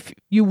 even if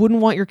you wouldn't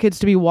want your kids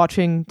to be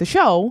watching the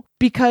show,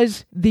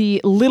 because the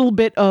little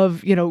bit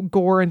of,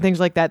 gore and things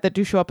like that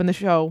do show up in the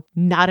show,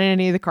 not in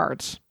any of the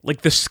cards.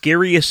 Like, the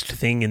scariest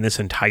thing in this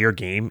entire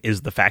game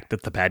is the fact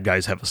that the bad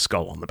guys have a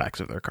skull on the backs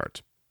of their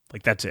cards.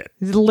 Like, that's it.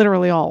 It's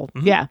literally all.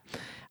 Mm-hmm. Yeah.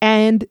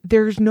 And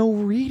there's no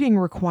reading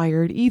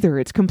required either.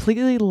 It's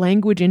completely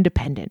language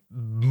independent.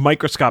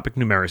 Microscopic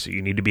numeracy.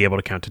 You need to be able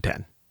to count to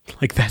 10.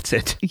 Like, that's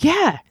it.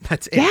 Yeah.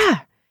 That's it. Yeah.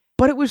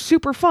 But it was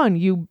super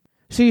fun.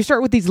 So you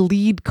start with these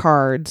lead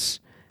cards,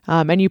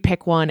 and you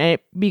pick one, and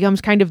it becomes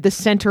kind of the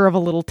center of a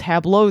little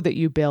tableau that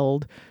you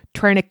build,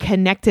 trying to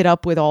connect it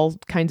up with all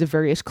kinds of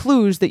various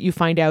clues that you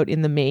find out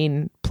in the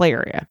main play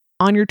area.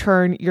 On your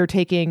turn, you're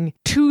taking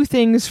 2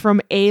 things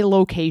from a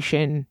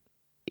location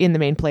in the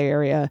main play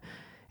area,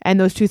 and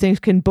those 2 things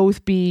can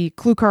both be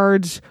clue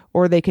cards,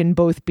 or they can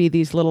both be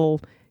these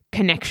little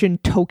connection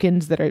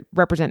tokens that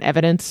represent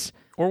evidence.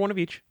 Or one of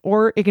each.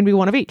 Or it can be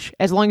one of each,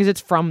 as long as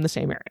it's from the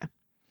same area.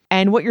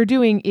 And what you're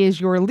doing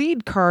is your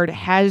lead card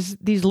has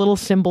these little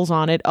symbols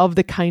on it of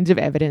the kinds of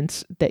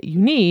evidence that you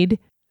need,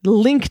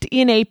 linked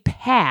in a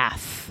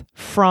path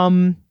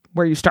from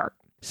where you start.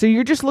 So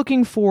you're just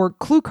looking for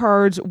clue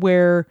cards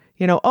where,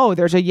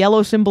 there's a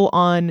yellow symbol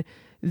on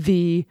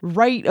the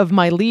right of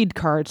my lead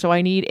card, so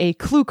I need a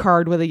clue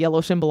card with a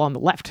yellow symbol on the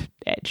left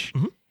edge.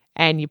 Mm-hmm.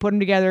 And you put them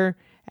together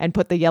and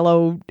put the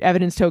yellow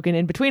evidence token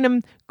in between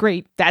them.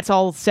 Great, that's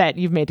all set.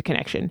 You've made the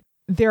connection.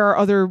 There are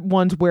other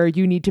ones where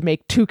you need to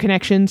make 2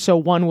 connections, so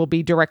one will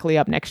be directly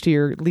up next to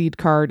your lead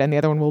card, and the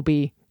other one will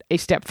be a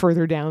step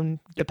further down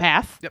the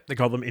path. Yep, they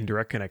call them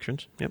indirect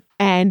connections. Yep.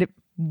 And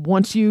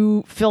once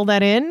you fill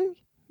that in,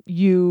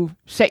 you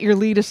set your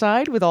lead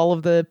aside with all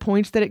of the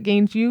points that it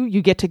gains you.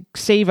 You get to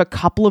save a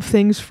couple of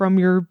things from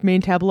your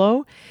main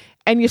tableau,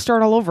 and you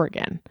start all over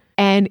again.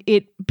 And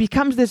it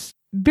becomes this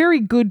very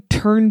good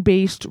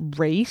turn-based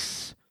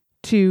race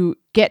to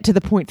get to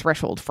the point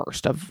threshold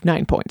first of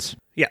 9 points.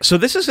 Yeah, so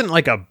this isn't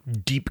like a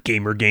deep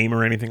gamer game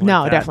or anything like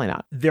that. No, definitely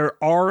not. There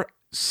are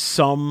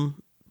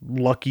some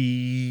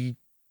lucky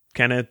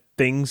kind of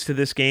things to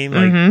this game.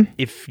 Like,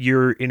 if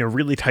you're in a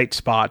really tight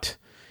spot,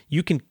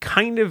 you can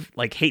kind of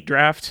like hate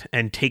draft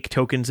and take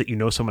tokens that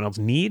someone else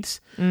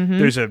needs. Mm-hmm.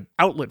 There's an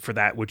outlet for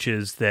that, which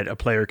is that a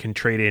player can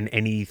trade in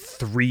any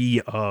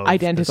 3 of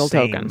identical the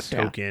same tokens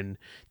token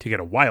to get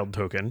a wild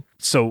token.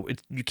 So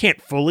you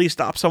can't fully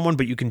stop someone,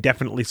 but you can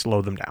definitely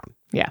slow them down.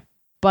 Yeah.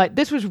 But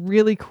this was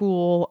really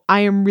cool.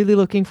 I am really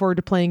looking forward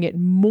to playing it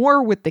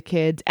more with the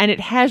kids. And it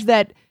has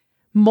that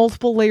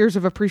multiple layers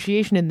of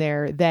appreciation in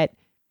there that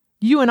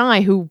you and I,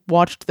 who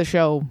watched the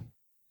show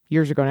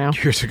years ago now,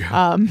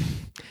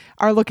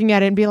 are looking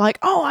at it and be like,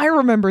 oh, I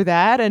remember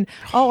that. And,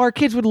 oh, our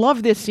kids would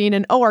love this scene.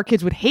 And, oh, our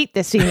kids would hate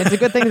this scene. It's a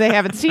good thing they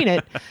haven't seen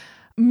it.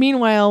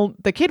 Meanwhile,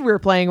 the kid we were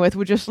playing with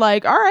was just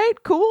like, all right,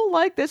 cool.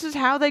 Like, this is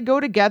how they go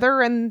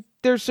together. And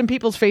there's some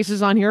people's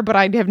faces on here, but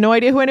I have no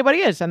idea who anybody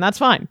is. And that's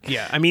fine.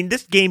 Yeah. I mean,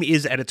 this game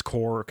is at its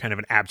core kind of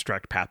an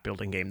abstract path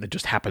building game that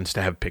just happens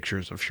to have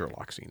pictures of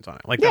Sherlock scenes on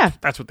it. Like,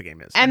 that's what the game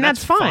is. And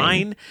that's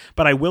fine.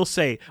 But I will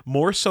say,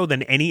 more so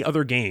than any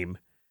other game,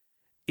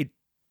 it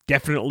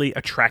definitely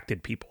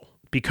attracted people.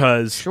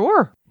 Because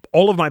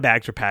all of my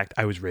bags were packed.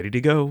 I was ready to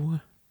go.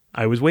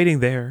 I was waiting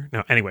there.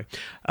 No, anyway.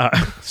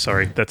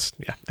 Sorry.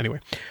 Anyway.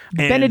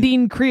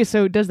 Benedine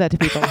Creosote does that to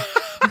people.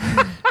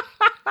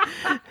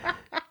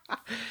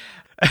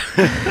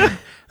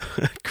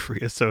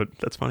 Creosote.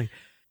 That's funny.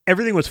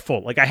 Everything was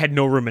full. Like, I had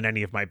no room in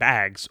any of my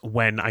bags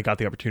when I got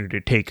the opportunity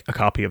to take a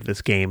copy of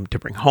this game to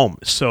bring home.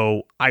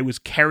 So I was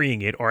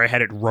carrying it, or I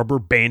had it rubber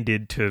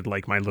banded to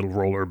like my little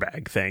roller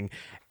bag thing.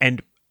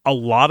 And a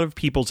lot of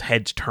people's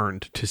heads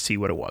turned to see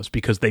what it was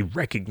because they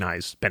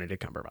recognize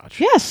Benedict Cumberbatch.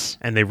 Yes.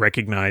 And they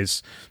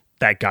recognize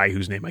that guy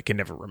whose name I can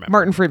never remember.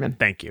 Martin Freeman.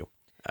 Thank you.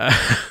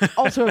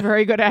 Also a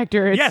very good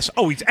actor. Yes.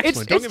 Oh, he's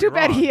excellent. It's too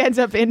bad he ends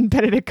up in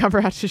Benedict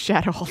Cumberbatch's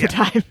shadow all the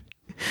time.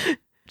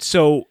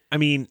 So, I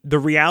mean, the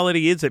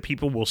reality is that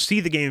people will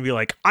see the game and be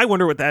like, I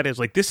wonder what that is.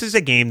 Like, this is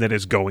a game that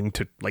is going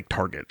to, like,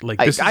 Target. Like,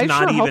 this is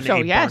not even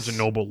a Barnes &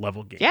 Noble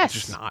level game. Yes.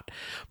 It's just not.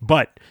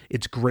 But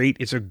it's great.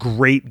 It's a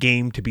great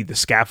game to be the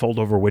scaffold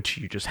over which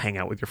you just hang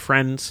out with your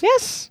friends.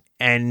 Yes.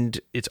 And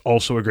it's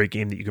also a great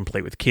game that you can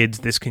play with kids.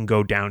 This can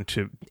go down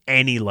to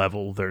any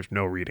level. There's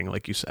no reading,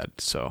 like you said.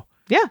 So,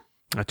 yeah.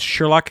 That's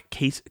Sherlock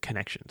Case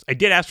Connections. I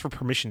did ask for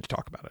permission to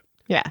talk about it.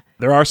 Yeah.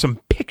 There are some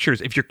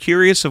pictures. If you're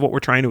curious of what we're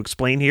trying to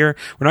explain here,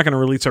 we're not going to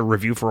release a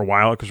review for a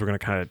while because we're going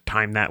to kind of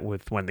time that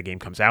with when the game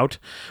comes out.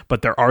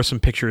 But there are some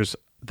pictures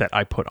that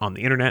I put on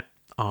the internet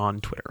on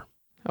Twitter.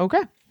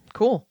 Okay,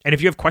 cool. And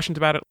if you have questions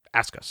about it,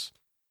 ask us.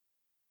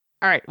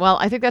 All right. Well,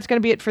 I think that's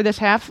going to be it for this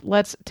half.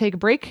 Let's take a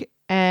break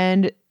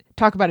and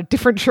talk about a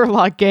different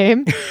Sherlock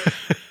game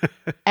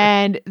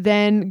and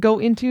then go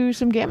into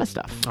some GAMA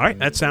stuff. All right.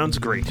 That sounds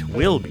great.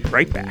 We'll be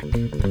right back.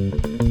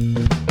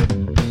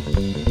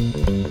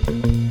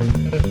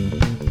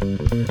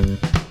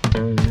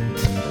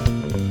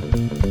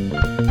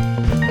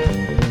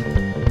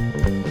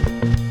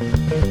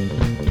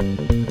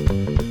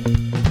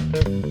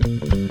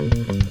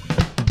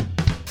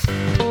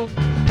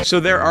 So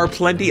there are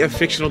plenty of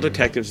fictional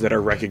detectives that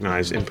are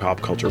recognized in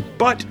pop culture,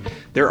 but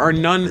there are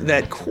none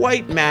that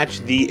quite match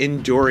the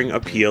enduring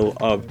appeal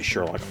of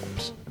Sherlock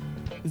Holmes.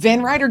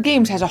 Van Ryder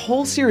Games has a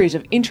whole series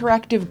of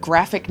interactive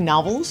graphic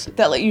novels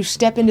that let you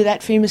step into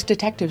that famous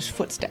detective's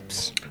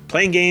footsteps.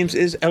 Playing games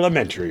is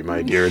elementary,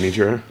 my dear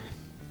Anitra.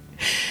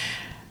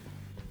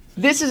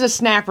 This is a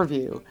snap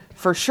review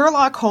for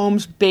Sherlock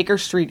Holmes Baker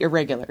Street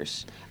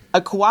Irregulars,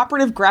 a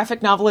cooperative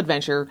graphic novel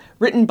adventure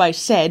written by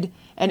Sed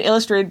and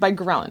illustrated by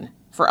Grellen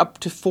for up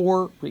to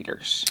 4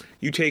 readers.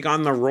 You take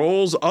on the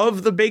roles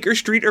of the Baker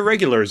Street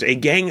Irregulars, a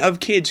gang of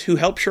kids who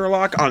help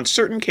Sherlock on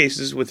certain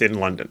cases within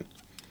London.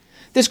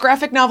 This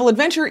graphic novel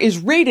adventure is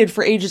rated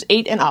for ages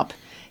 8 and up.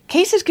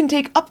 Cases can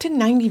take up to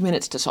 90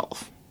 minutes to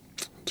solve.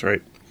 That's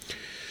right.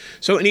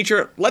 So,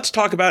 Anitra, let's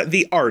talk about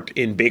the art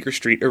in Baker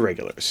Street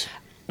Irregulars.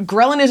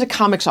 Grellen is a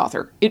comics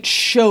author. It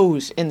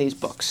shows in these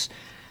books.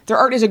 Their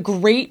art is a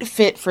great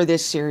fit for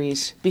this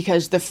series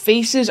because the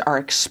faces are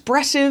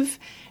expressive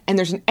and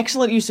there's an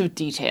excellent use of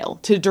detail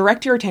to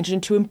direct your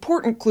attention to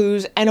important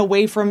clues and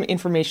away from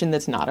information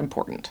that's not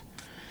important.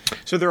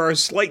 So there are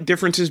slight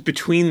differences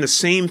between the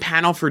same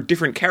panel for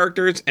different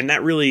characters, and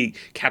that really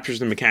captures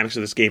the mechanics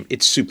of this game.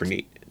 It's super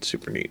neat. It's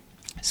super neat.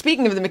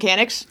 Speaking of the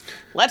mechanics,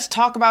 let's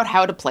talk about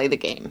how to play the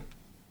game.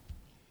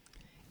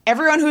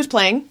 Everyone who's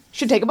playing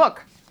should take a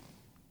book.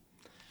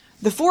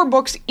 The 4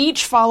 books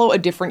each follow a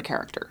different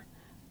character.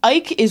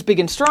 Ike is big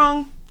and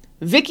strong,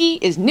 Vicky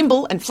is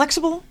nimble and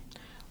flexible,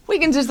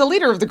 Wiggins is the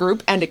leader of the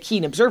group and a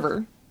keen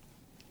observer,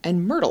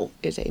 and Myrtle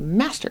is a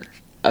master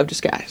of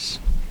disguise.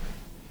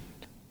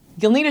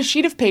 You'll need a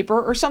sheet of paper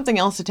or something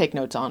else to take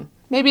notes on.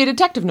 Maybe a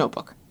detective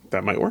notebook.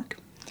 That might work.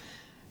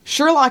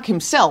 Sherlock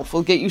himself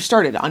will get you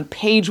started on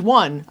page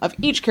 1 of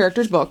each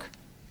character's book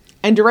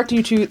and direct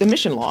you to the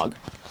mission log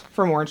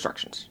for more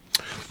instructions.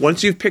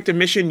 Once you've picked a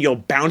mission, you'll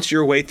bounce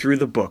your way through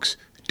the books.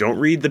 Don't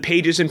read the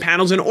pages and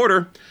panels in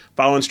order.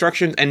 Follow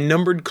instructions and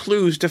numbered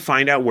clues to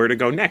find out where to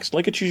go next,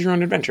 like a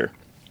choose-your-own-adventure.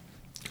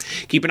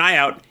 Keep an eye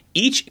out.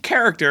 Each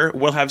character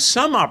will have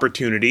some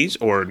opportunities,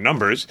 or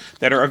numbers,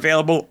 that are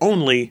available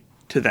only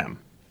to them.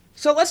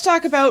 So let's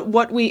talk about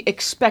what we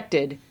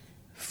expected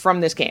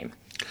from this game.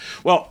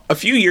 Well, a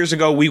few years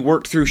ago, we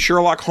worked through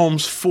Sherlock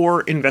Holmes'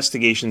 4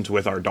 investigations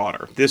with our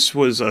daughter. This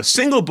was a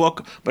single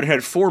book, but it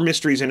had 4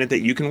 mysteries in it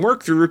that you can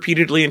work through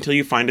repeatedly until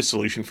you find a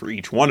solution for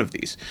each one of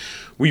these.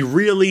 We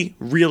really,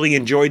 really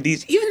enjoyed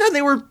these, even though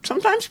they were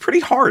sometimes pretty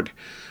hard.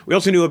 We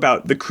also knew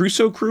about the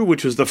Crusoe Crew,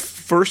 which was the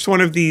first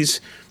one of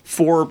these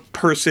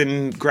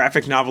 4-person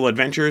graphic novel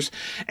adventures,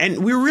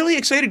 and we were really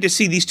excited to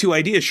see these 2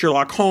 ideas,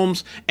 Sherlock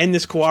Holmes and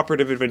this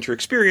cooperative adventure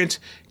experience,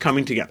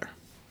 coming together.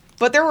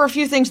 But there were a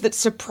few things that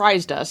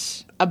surprised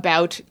us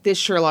about this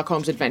Sherlock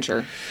Holmes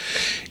adventure.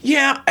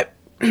 Yeah,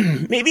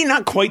 maybe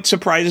not quite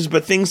surprises,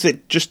 but things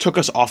that just took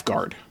us off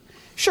guard.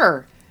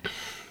 Sure.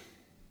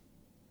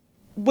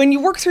 When you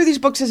work through these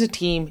books as a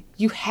team,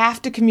 you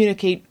have to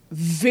communicate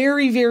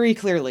very, very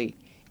clearly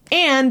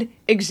and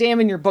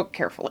examine your book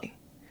carefully.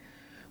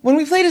 When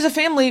we played as a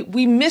family,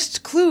 we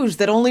missed clues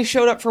that only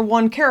showed up for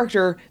one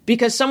character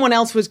because someone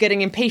else was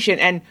getting impatient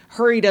and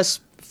hurried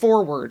us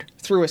forward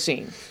through a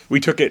scene. We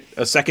took it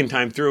a second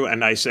time through,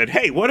 and I said,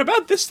 hey, what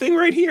about this thing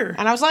right here?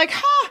 And I was like,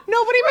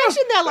 nobody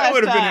mentioned that last time. That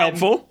would have been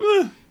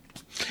helpful.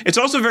 It's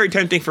also very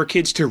tempting for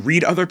kids to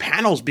read other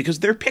panels because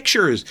they're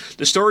pictures.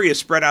 The story is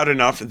spread out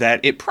enough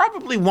that it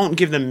probably won't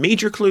give them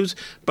major clues,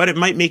 but it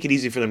might make it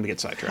easy for them to get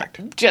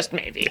sidetracked. Just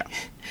maybe. Yeah.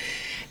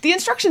 The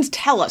instructions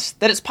tell us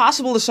that it's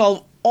possible to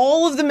solve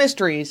all of the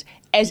mysteries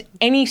as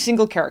any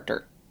single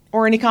character,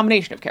 or any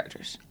combination of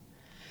characters.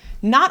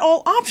 Not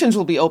all options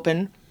will be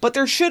open, but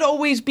there should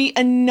always be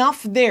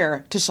enough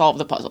there to solve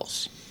the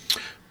puzzles.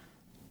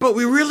 But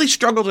we really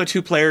struggled with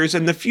 2 players,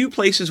 and the few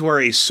places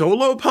where a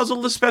solo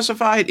puzzle is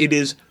specified, it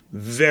is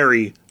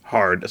very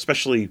hard,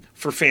 especially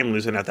for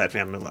families and at that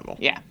family level.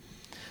 Yeah.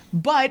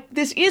 But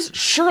this is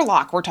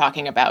Sherlock we're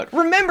talking about.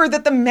 Remember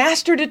that the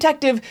master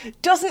detective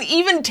doesn't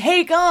even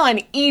take on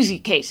easy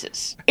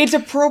cases. It's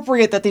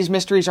appropriate that these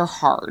mysteries are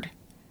hard.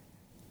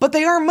 But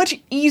they are much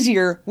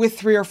easier with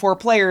 3 or 4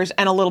 players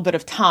and a little bit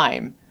of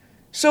time.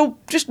 So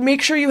just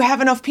make sure you have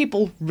enough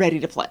people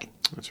ready to play.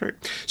 That's right.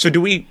 So do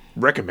we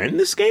recommend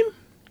this game?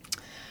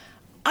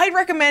 I'd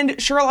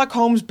recommend Sherlock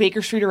Holmes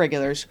Baker Street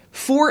Irregulars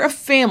for a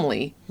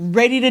family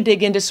ready to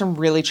dig into some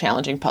really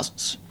challenging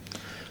puzzles.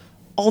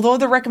 Although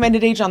the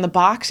recommended age on the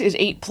box is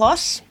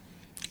 8+,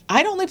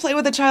 I'd only play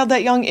with a child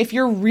that young if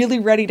you're really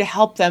ready to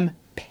help them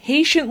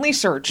patiently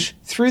search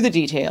through the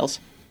details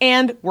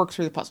and work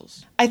through the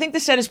puzzles. I think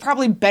this set is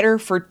probably better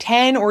for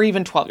 10 or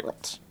even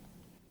 12-year-olds.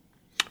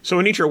 So,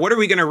 Anitra, what are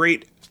we going to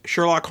rate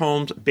Sherlock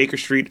Holmes Baker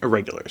Street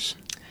Irregulars?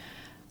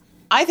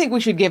 I think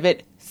we should give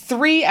it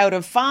 3 out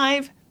of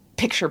 5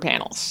 picture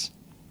panels.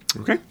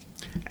 Okay.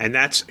 And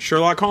that's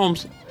Sherlock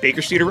Holmes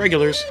Baker Street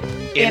Irregulars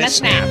in a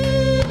snap.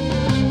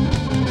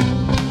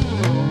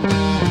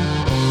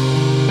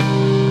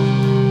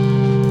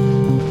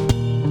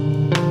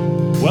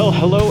 Well,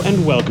 hello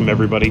and welcome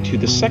everybody to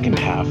the second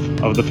half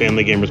of the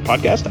Family Gamers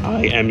podcast.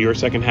 I am your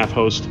second half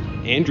host,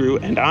 Andrew,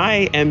 and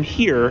I am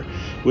here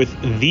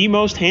with the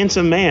most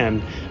handsome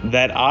man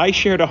that I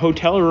shared a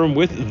hotel room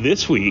with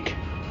this week,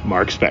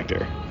 Marc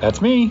Specter.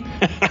 That's me.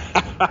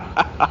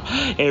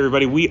 Hey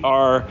everybody, we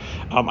are,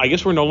 I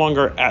guess we're no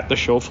longer at the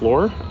show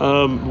floor.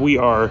 We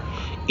are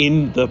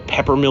in the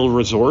Peppermill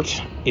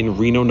Resort in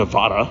Reno,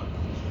 Nevada.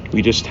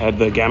 We just had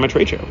the GAMA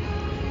trade show.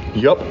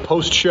 Yup,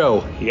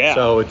 post-show. Yeah.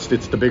 So it's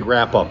the big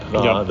wrap-up.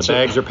 The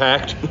bags are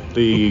packed.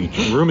 The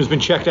room has been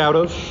checked out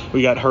of.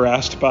 We got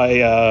harassed by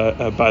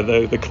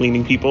the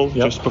cleaning people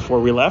just before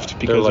we left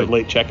because of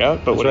late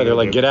checkout. But they're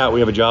like, get out,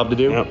 we have a job to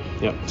do.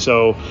 Yep.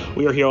 So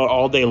we are here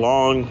all day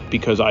long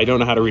because I don't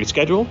know how to read a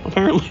schedule,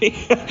 apparently.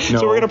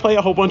 So we're going to play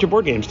a whole bunch of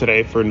board games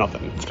today for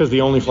nothing. It's because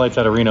the only flights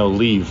out of Reno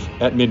leave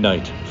at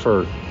midnight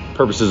for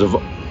purposes of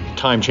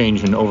time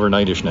change and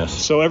overnightishness.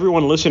 So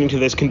everyone listening to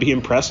this can be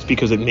impressed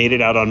because it made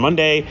it out on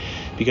Monday,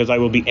 because I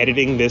will be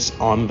editing this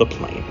on the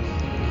plane.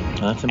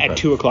 That's impressive. At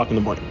 2 o'clock in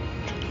the morning.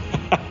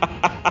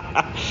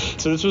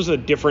 So this was a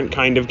different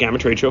kind of GAMA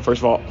trade show.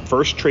 First of all,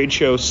 first trade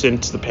show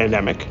since the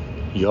pandemic.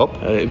 Yup.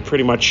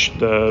 Pretty much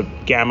the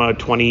GAMA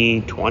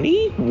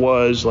 2020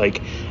 was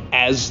like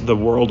as the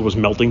world was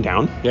melting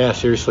down. Yeah,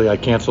 seriously, I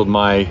canceled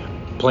my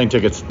plane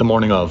tickets the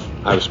morning of.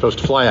 I was supposed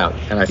to fly out,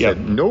 and I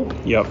said, nope.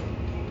 Yep.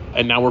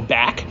 And now we're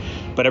back,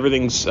 but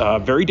everything's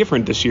very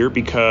different this year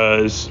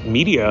because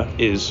media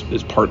is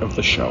part of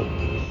the show.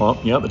 Well,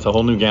 yep, it's a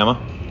whole new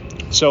GAMA.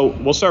 So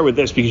we'll start with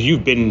this because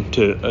you've been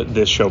to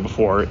this show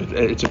before.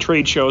 It's a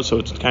trade show, so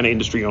it's kind of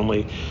industry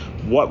only.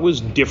 What was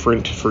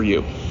different for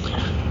you?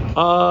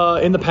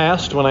 In the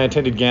past, when I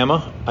attended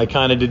GAMA, I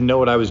kind of didn't know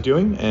what I was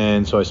doing,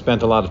 and so I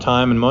spent a lot of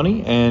time and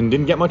money and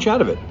didn't get much out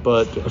of it.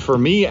 But for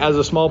me, as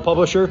a small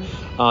publisher,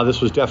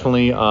 this was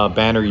definitely a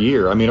banner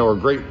year. I mean, or a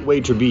great way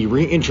to be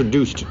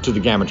reintroduced to the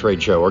GAMA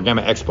trade show, or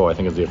GAMA Expo, I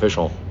think is the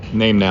official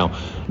name now.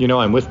 You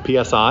know, I'm with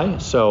PSI,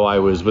 so I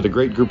was with a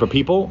great group of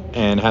people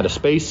and had a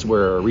space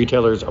where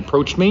retailers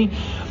approached me.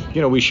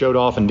 You know, we showed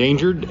off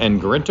Endangered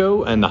and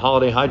Garinto and the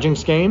holiday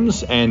hijinks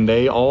games, and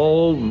they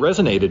all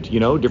resonated. You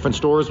know, different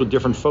stores with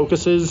different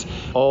focuses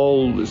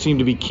all seem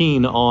to be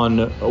keen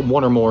on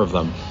one or more of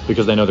them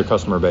because they know their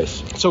customer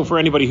base. So for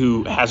anybody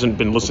who hasn't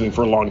been listening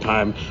for a long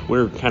time,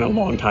 we're kind of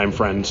longtime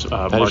friends.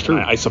 That Marc is true.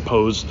 and I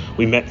suppose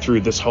we met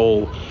through this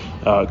whole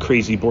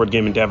crazy board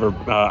game endeavor.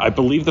 I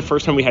believe the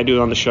first time we had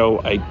you on the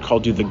show, I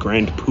called you the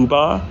Grand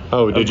Poobah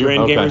of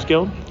Grand Gamers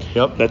Guild.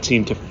 Yep. That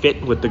seemed to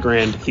fit with the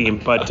grand theme,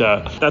 but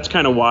that's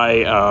kind of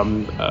why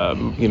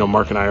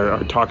Marc and I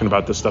are talking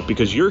about this stuff,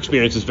 because your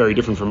experience is very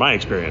different from my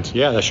experience.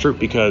 Yeah, that's true.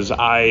 Because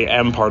I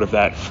am part of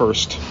that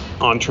first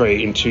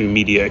entree into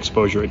media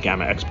exposure at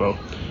GAMA Expo.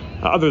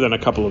 Other than a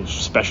couple of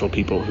special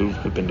people who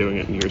have been doing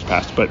it in years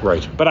past.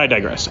 But I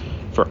digress.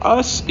 For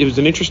us, it was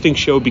an interesting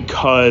show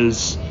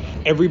because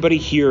everybody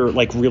here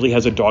really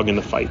has a dog in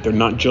the fight. They're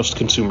not just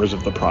consumers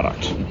of the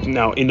product.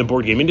 Now, in the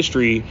board game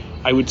industry,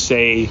 I would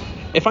say,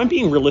 if I'm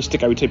being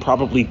realistic, I would say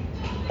probably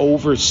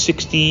over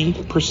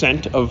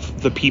 60%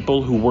 of the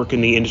people who work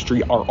in the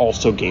industry are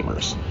also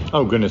gamers.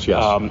 Oh, goodness,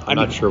 yes. I'm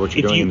not sure what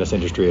you're doing in this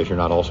industry if you're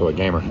not also a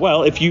gamer.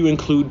 Well, if you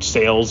include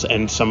sales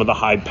and some of the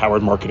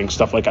high-powered marketing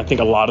stuff, I think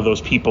a lot of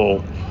those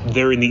people,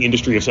 they're in the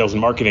industry of sales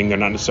and marketing. They're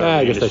not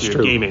necessarily in the industry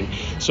of gaming.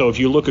 So if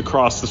you look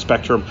across the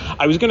spectrum,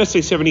 I was going to say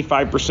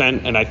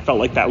 75%, and I felt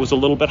like that was a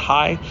little bit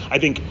high. I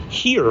think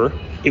here,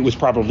 it was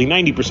probably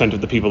 90%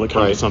 of the people that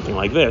come to something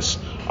like this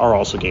are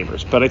also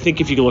gamers. But I think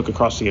if you look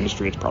across the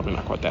industry, it's probably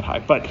not quite that high.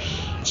 But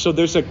so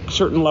there's a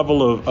certain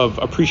level of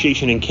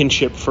appreciation and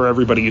kinship for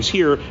everybody who's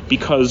here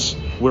because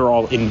we're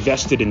all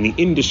invested in the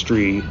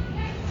industry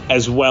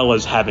as well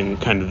as having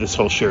kind of this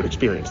whole shared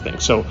experience thing.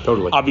 So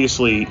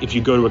obviously, if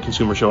you go to a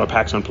consumer show at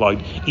PAX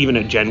Unplugged, even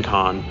at Gen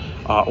Con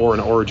or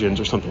an Origins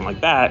or something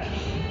like that,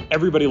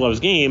 everybody loves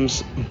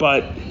games,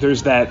 but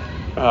there's that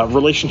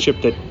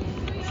relationship that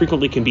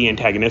frequently can be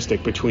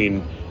antagonistic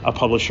between a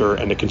publisher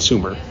and a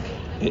consumer.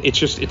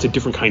 It's a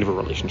different kind of a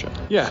relationship.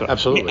 Yeah,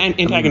 absolutely.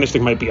 And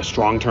antagonistic might be a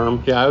strong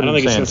term. Yeah, I don't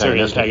think it's necessarily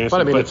antagonistic.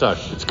 But I mean,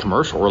 it's a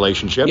commercial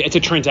relationship. Yeah, it's a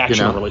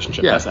transactional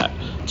relationship. Yeah. That's that.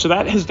 So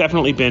that has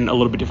definitely been a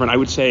little bit different. I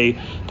would say to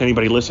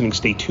anybody listening,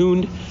 stay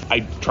tuned.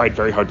 I tried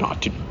very hard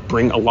not to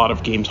bring a lot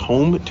of games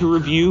home to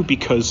review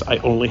because I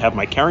only have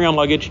my carry-on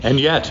luggage. And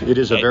yet, it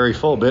is a very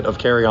full bit of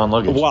carry-on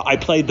luggage. Well, I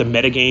played the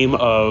metagame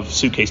of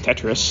Suitcase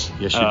Tetris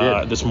yes, you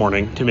did. This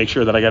morning to make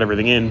sure that I got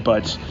everything in.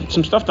 But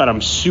some stuff that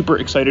I'm super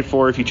excited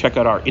for, if you check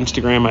out our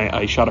Instagram,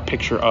 I shot a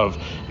picture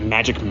of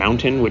Magic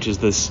Mountain, which is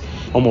this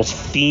almost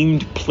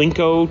themed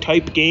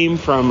Plinko-type game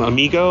from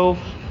Amigo.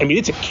 I mean,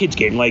 it's a kid's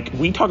game.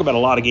 We talk about a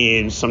lot of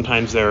games.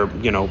 Sometimes they're,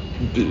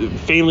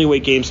 family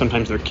weight games.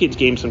 Sometimes they're kids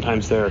games.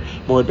 Sometimes they're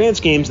more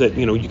advanced games that,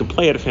 you can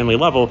play at a family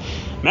level.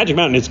 Magic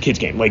Mountain is a kid's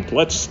game.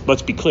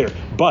 Let's be clear.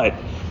 But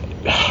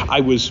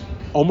I was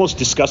almost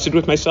disgusted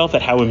with myself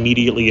at how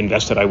immediately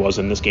invested I was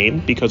in this game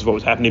because of what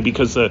was happening.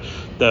 Because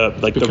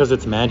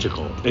it's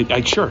magical.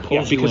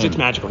 Because it's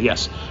magical.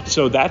 Yes.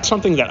 So that's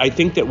something that I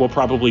think that we'll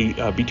probably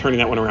be turning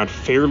that one around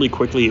fairly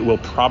quickly. It will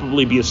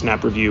probably be a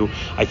snap review.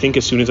 I think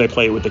as soon as I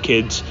play it with the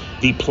kids,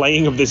 the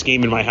playing of this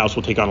game in my house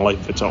will take on a life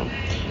of its own.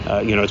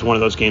 It's one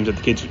of those games that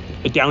the kids,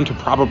 down to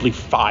probably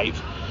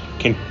 5,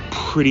 can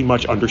pretty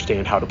much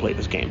understand how to play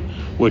this game,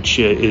 which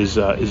is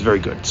very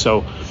good.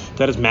 So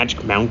that is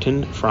Magic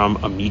Mountain from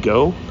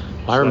Amigo.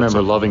 I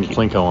remember loving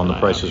Plinko on The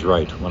Price is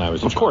Right when I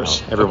was a child. Of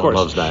course. Everyone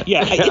loves that.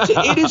 Yeah,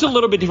 it is a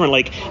little bit different.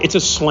 Like, it's a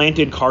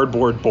slanted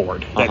cardboard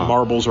board that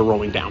marbles are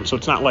rolling down. So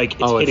it's not like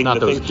it's hitting not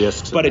the those thing.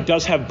 discs. But it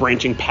does have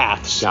branching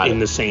paths in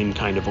the same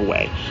kind of a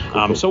way.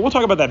 Cool. So we'll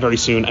talk about that very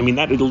soon. I mean,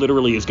 that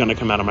literally is going to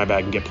come out of my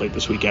bag and get played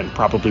this weekend,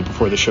 probably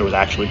before the show is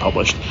actually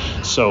published.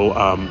 So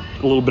a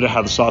little bit of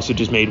how the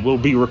sausage is made. We'll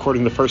be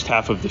recording the first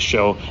half of the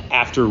show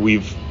after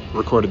we've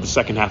recorded the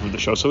second half of the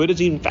show. So it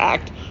is in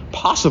fact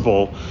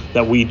possible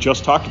that we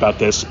just talked about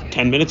this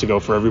 10 minutes ago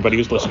for everybody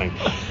who's listening.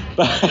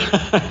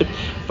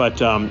 But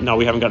no,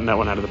 we haven't gotten that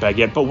one out of the bag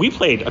yet. But we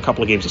played a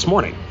couple of games this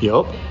morning.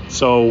 Yep.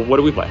 So what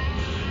did we play?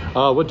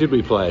 What did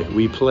we play?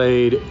 We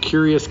played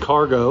Curious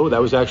Cargo.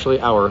 That was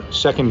actually our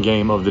second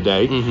game of the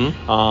day,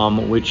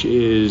 which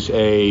is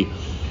a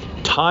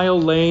tile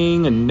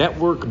laying, a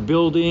network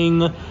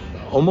building,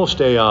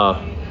 almost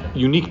a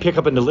unique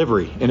pickup and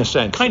delivery in a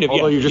sense. Kind of,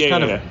 Although you just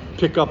kind of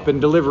pick up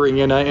and delivering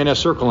in a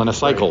circle, in a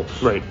cycle.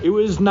 Right. It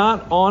was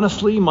not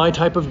honestly my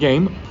type of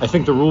game. I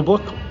think the rule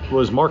book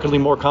was markedly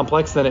more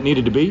complex than it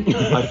needed to be.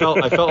 I felt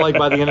like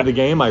by the end of the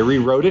game I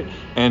rewrote it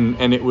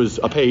and it was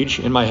a page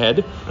in my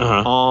head.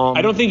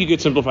 I don't think you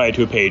could simplify it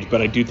to a page,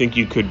 but I do think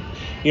you could.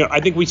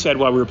 I think we said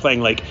while we were playing,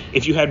 like,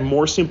 if you had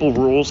more simple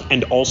rules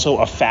and also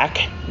a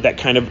FAQ that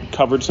kind of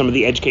covered some of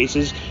the edge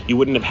cases, you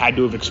wouldn't have had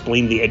to have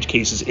explained the edge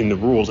cases in the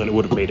rules, and it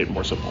would have made it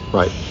more simple.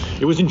 Right.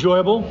 It was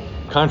enjoyable.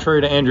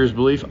 Contrary to Andrew's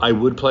belief, I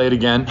would play it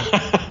again.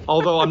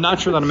 Although I'm not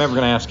sure that I'm ever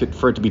going to ask it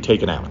for it to be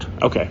taken out.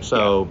 Okay.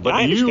 So,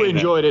 but you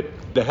enjoyed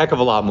it the heck of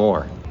a lot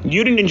more.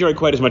 You didn't enjoy it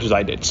quite as much as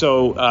I did.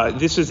 So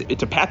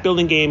it's a path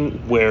building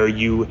game where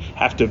you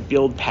have to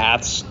build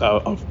paths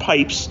of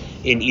pipes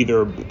in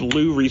either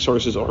blue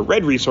resources or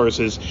red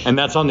resources. And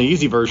that's on the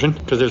easy version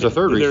because there's a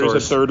third resource. There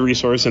is a third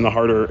resource in the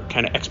harder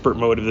kind of expert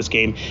mode of this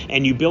game.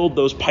 And you build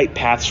those pipe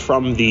paths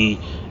from the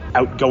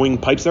outgoing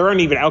pipes. There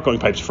aren't even outgoing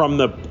pipes, from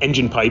the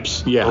engine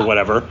pipes or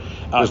whatever.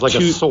 There's like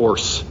a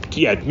source.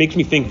 Yeah, it makes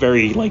me think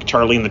very like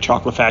Charlie and the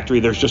Chocolate Factory.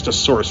 There's just a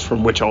source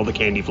from which all the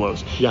candy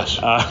flows. Yes.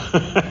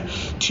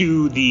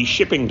 To the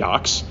shipping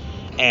docks,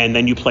 and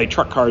then you play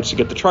truck cards to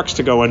get the trucks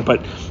to go in.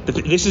 But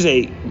this is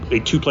a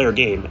two-player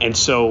game, and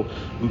so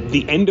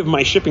the end of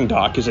my shipping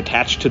dock is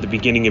attached to the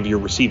beginning of your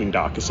receiving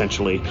dock,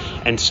 essentially.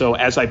 And so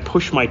as I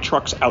push my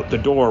trucks out the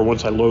door,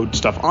 once I load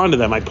stuff onto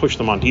them, I push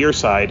them onto your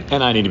side.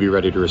 And I need to be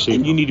ready to receive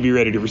them. You need to be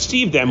ready to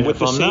receive them with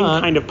the same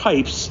kind of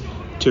pipes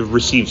to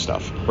receive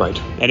stuff. Right.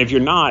 And if you're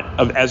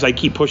not, as I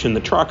keep pushing the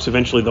trucks,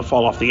 eventually they'll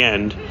fall off the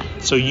end.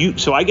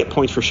 So I get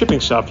points for shipping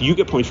stuff, you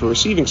get points for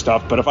receiving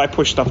stuff, but if I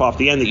push stuff off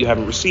the end that you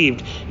haven't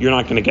received, you're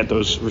not going to get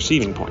those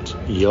receiving points.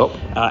 Yep.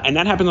 And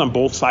that happens on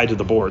both sides of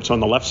the board. So on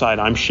the left side,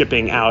 I'm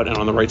shipping out, and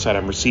on the right side,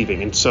 I'm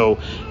receiving. And so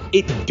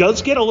it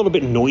does get a little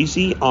bit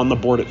noisy on the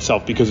board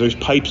itself because there's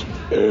pipes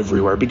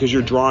everywhere, because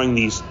you're drawing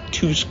these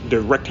they're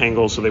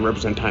rectangles, so they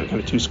represent kind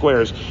of two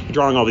squares. You're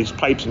drawing all these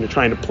pipes, and you're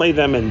trying to play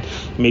them, and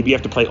maybe you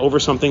have to play over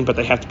something, but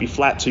they have to be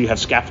flat, so you have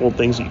scaffold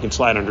things that you can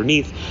slide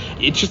underneath.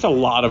 It's just a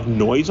lot of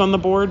noise on the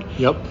board.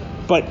 Yep.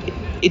 But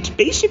it's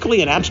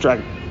basically an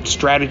abstract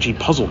strategy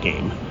puzzle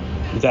game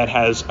that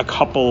has a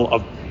couple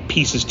of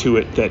pieces to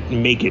it that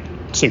make it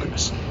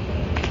synchronous.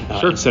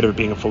 Instead of it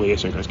being a fully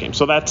asynchronous game.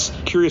 So that's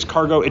Curious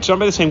Cargo. It's done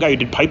by the same guy who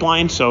did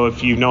Pipeline, so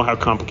if you know how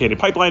complicated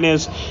Pipeline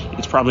is,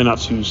 it's probably not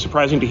too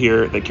surprising to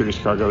hear that Curious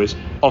Cargo is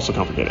also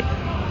complicated.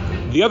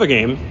 The other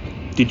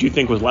game, did you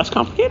think was less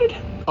complicated?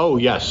 Oh,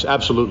 yes,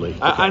 absolutely.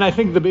 Okay. And I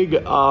think the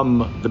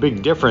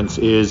big difference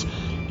is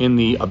in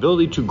the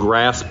ability to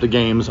grasp the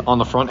games on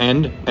the front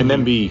end and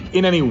then be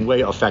in any way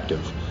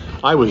effective.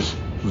 I was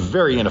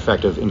very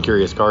ineffective in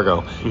Curious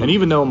Cargo. And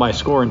even though my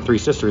score in Three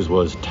Sisters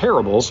was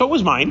terrible, so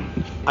was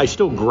mine, I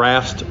still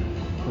grasped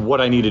what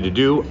I needed to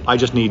do. I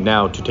just need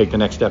now to take the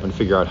next step and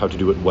figure out how to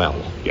do it well.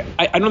 Yeah,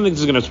 I don't think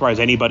this is going to surprise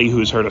anybody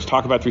who's heard us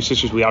talk about Three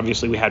Sisters. We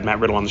had Matt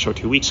Riddle on the show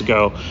 2 weeks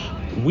ago.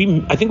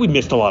 I think we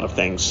missed a lot of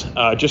things,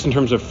 just in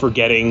terms of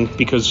forgetting,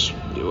 because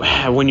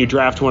when you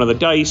draft one of the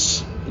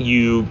dice,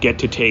 you get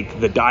to take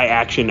the die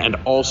action and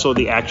also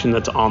the action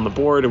that's on the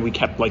board, and we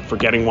kept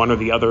forgetting one or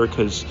the other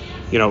because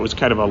it was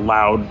kind of a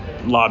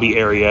loud lobby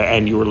area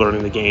and you were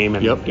learning the game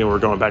and we were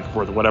going back and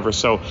forth or whatever.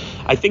 So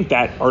I think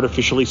that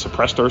artificially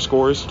suppressed our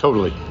scores.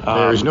 Totally.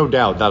 There's no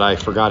doubt that I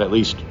forgot at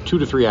least 2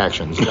 to 3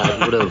 actions that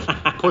would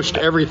have pushed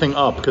everything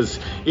up, because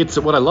it's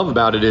what I love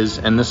about it is,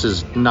 and this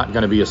is not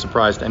going to be a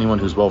surprise to anyone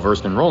who's well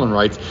versed in roll and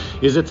writes,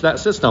 is it's that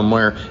system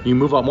where you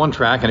move up one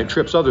track and it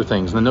trips other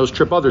things, and then those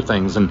trip other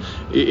things, and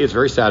it's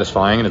very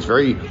satisfying, and it's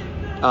very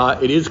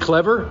it is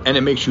clever, and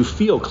it makes you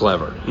feel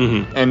clever.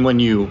 And when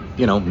you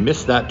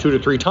miss that 2 to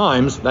 3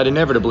 times, that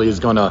inevitably is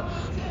going to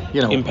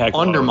impact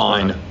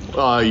undermine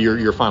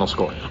your final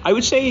score. I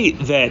would say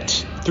that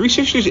Three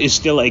Sisters is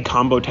still a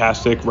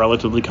combo-tastic,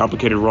 relatively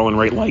complicated roll and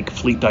write like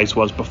Fleet Dice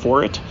was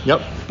before it.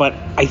 Yep. But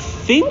I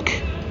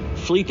think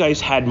Fleet Dice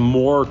had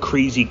more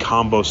crazy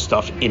combo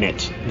stuff in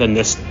it than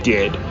this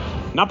did.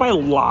 Not by a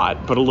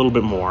lot, but a little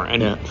bit more.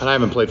 And I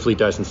haven't played Fleet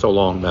Dice in so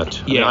long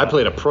that I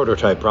played a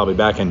prototype probably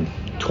back in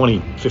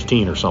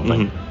 2015 or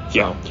something.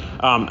 Yeah.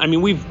 I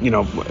mean,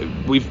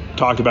 we've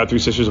talked about Three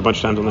Sisters a bunch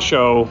of times on the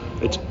show.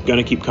 It's going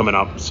to keep coming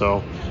up,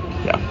 so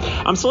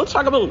yeah. So let's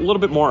talk a little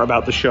bit more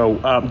about the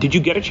show. Did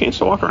you get a chance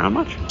to walk around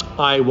much?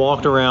 I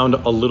walked around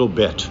a little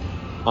bit,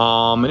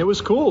 and it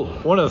was cool.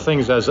 One of the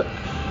things as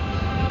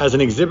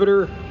an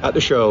exhibitor at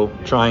the show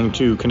trying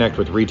to connect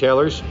with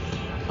retailers,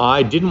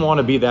 I didn't want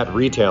to be that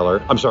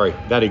retailer. I'm sorry,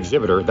 that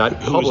exhibitor, that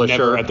publisher. Who was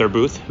never at their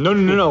booth?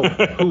 No.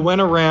 Who went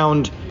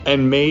around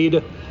and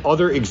made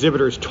other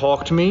exhibitors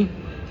talk to me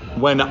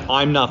when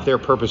I'm not their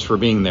purpose for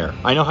being there.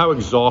 I know how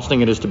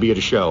exhausting it is to be at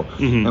a show.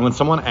 And when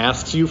someone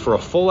asks you for a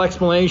full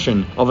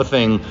explanation of a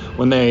thing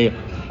when they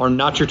are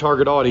not your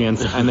target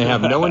audience and they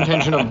have no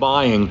intention of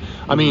buying,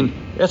 I mean,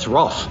 it's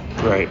rough.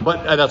 Right.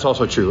 But that's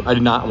also true. I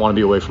did not want to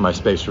be away from my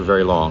space for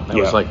very long. That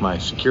was like my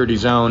security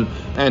zone.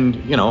 And,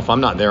 if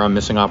I'm not there, I'm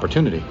missing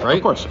opportunity, right?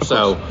 Of course.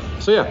 So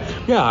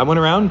yeah, I went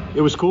around.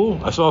 It was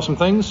cool. I saw some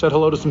things, said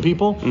hello to some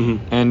people,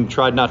 and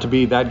tried not to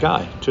be that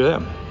guy to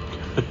them.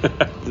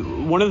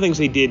 One of the things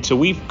they did, so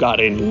we got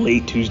in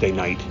late Tuesday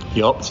night.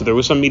 Yep. So there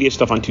was some media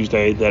stuff on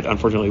Tuesday that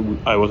unfortunately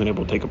I wasn't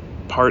able to take a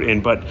part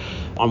in. But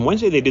on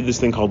Wednesday they did this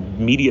thing called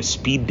media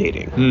speed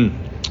dating.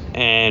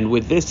 And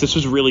with this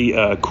was really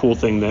a cool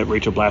thing that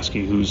Rachel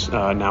Blasky, who's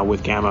now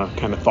with GAMA,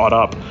 kind of thought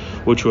up,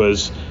 which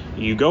was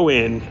you go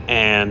in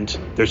and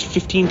there's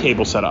 15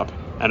 tables set up.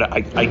 And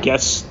I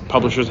guess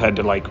publishers had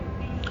to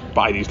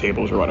buy these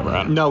tables or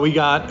whatever. No, we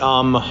got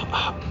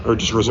or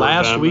just reserve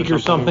last week or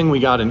something. We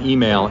got an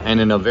email,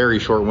 and in a very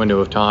short window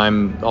of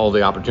time, all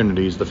the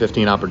opportunities, the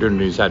 15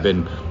 opportunities, had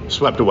been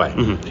swept away.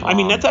 I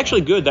mean, that's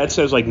actually good. That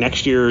says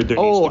next year there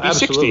needs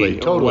to be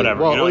 60 or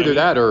whatever. Well, either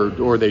that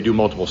or they do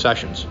multiple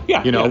sessions.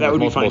 Yeah, that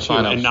would be fine too,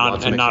 and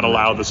not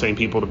allow matches. the same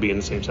people to be in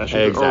the same session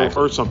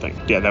Exactly. or something.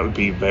 Yeah, that would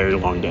be a very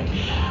long day.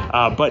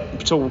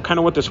 But so kind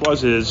of what this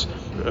was is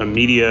a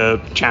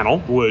media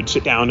channel would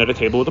sit down at a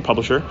table with a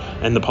publisher,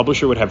 and the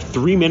publisher would have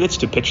 3 minutes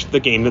to pitch the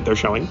game that they're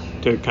showing,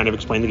 to kind of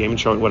explain the game and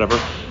show it, whatever.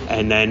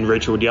 And then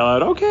Rachel would yell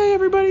out, "Okay,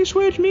 everybody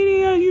switch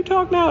media, you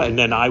talk now." And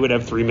then I would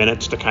have 3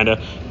 minutes to kind of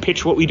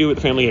pitch what we do at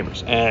the Family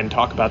Gamers and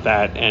talk about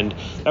that. And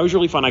that was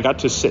really fun. I got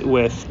to sit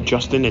with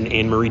Justin and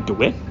Anne-Marie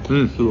DeWitt,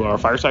 who are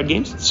Fireside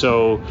Games.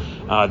 So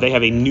they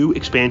have a new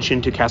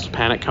expansion to Castle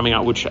Panic coming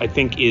out, which I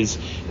think is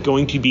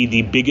going to be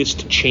the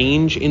biggest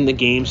change in the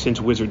game since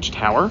Wizard's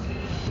Tower.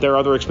 There are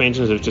other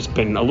expansions that have just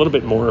been a little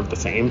bit more of the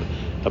same.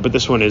 But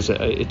this one is,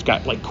 it's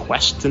got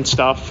quests and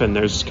stuff, and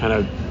there's kind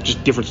of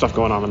just different stuff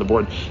going on the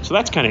board. So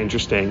that's kind of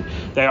interesting.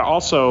 They are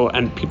also,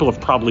 and people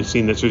have probably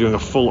seen this, they're doing a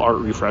full art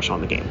refresh on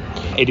the game.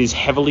 It is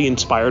heavily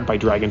inspired by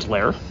Dragon's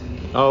Lair.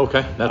 Oh,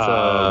 okay. That's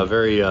a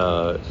very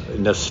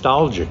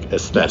nostalgic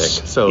aesthetic.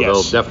 Yes, so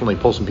they'll definitely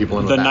pull some people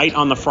in the with that. knight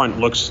on the front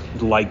looks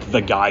like the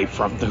guy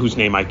from whose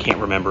name I can't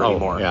remember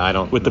anymore. Yeah, I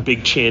don't. With the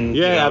big chin.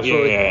 Yeah,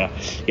 absolutely.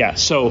 Yeah.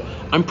 So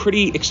I'm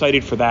pretty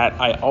excited for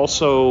that. I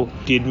also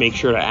did make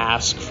sure to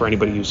ask for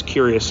anybody who's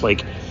curious,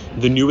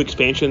 the new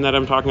expansion that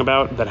I'm talking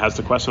about that has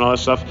the quest and all that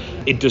stuff,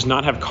 it does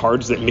not have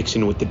cards that mix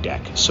in with the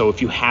deck. So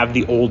if you have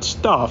the old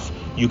stuff,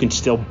 you can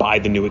still buy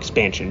the new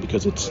expansion,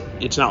 because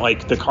it's not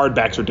like the card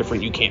backs are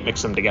different, you can't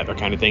mix them together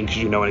kind of thing,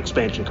 because an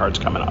expansion card's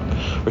coming up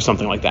or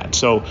something like that.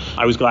 So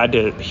I was glad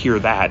to hear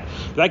that.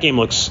 That game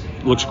looks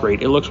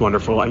great. It looks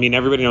wonderful. I mean,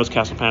 everybody knows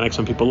Castle Panic.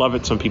 Some people love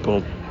it, some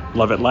people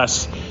love it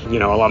less. A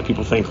lot of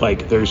people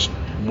think there's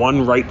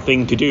one right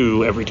thing to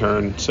do every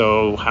turn,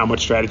 so how much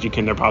strategy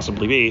can there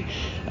possibly be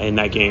in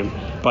that game?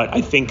 But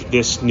I think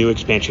this new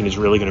expansion is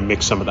really going to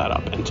mix some of that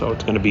up, and so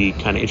it's going to be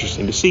kind of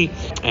interesting to see,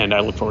 and I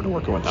look forward to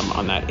working with them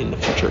on that in the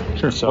future.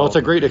 Sure. So, well, it's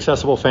a great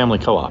accessible family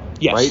co-op,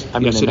 yes, right? I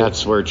mean, and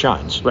that's where it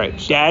shines. Right.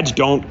 Dads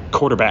don't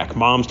quarterback.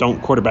 Moms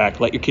don't quarterback.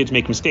 Let your kids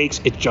make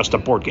mistakes. It's just a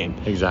board game.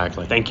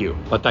 Exactly. Thank you.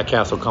 Let that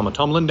castle come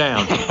a-tumbling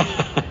down.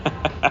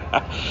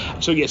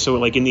 So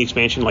in the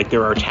expansion,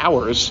 there are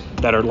towers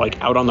that are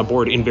out on the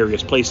board in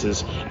various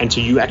places, and so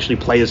you actually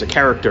play as a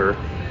character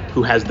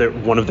who has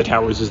one of the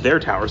towers is their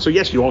tower. So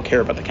yes, you all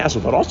care about the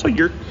castle, but also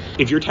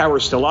if your tower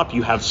is still up,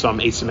 you have some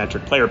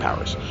asymmetric player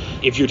powers.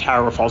 If your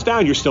tower falls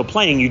down, you're still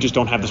playing, you just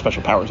don't have the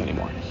special powers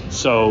anymore.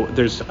 So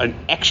there's an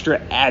extra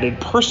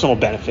added personal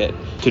benefit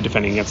to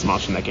defending against the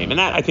monster in that game, and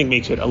that I think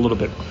makes it a little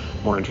bit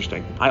more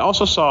interesting. I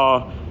also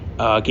saw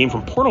a game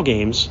from Portal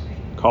Games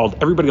called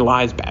Everybody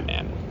Lies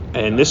Batman.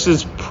 and this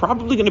is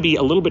probably going to be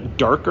a little bit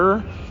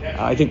darker.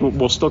 I think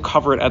we'll still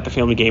cover it at the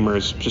Family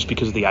Gamers just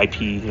because of the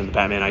IP, the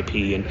Batman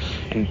IP,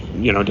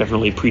 and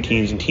definitely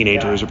preteens and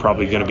teenagers are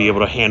probably going to be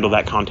able to handle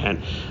that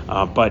content.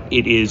 But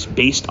it is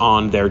based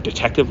on their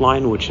detective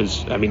line, which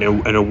is,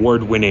 an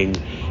award-winning,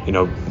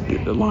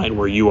 line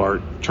where you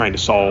are trying to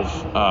solve,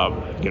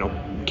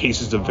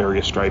 cases of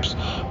various stripes.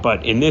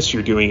 But in this,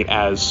 you're doing it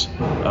as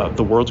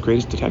the world's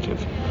greatest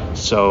detective.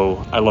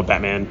 So I love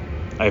Batman.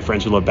 I have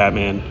friends who love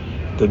Batman.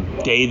 The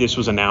day this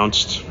was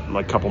announced,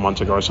 like a couple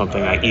months ago or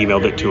something, I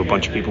emailed it to a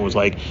bunch of people and was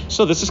like,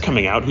 so this is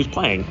coming out, who's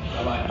playing?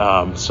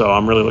 So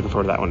I'm really looking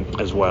forward to that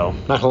one as well.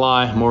 Not gonna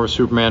lie, I'm more of a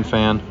Superman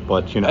fan,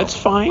 but that's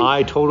fine.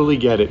 I totally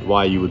get it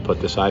why you would put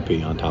this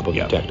IP on top of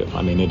Detective.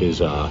 It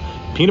is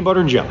peanut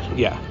butter and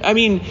jelly. Yeah.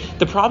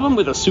 The problem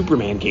with a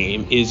Superman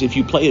game is if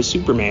you play as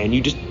Superman,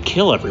 you just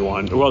kill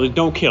everyone. Well,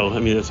 don't kill.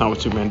 That's not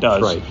what Superman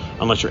does. Right.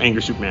 Unless you're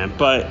angry Superman.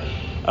 But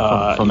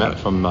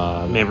from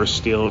Man vs.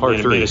 Steel,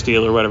 Man of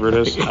Steel, or whatever it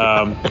is.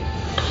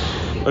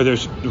 Or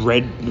there's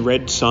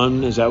Red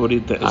Sun. Is that what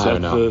it is? Is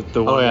that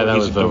the one? Oh yeah, that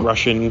was the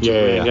Russian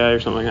Superman guy or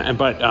something like that.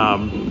 But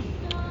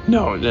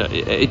no,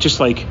 it's just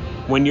like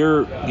when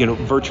you're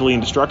virtually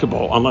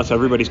indestructible, unless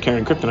everybody's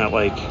carrying kryptonite.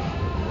 Like,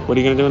 what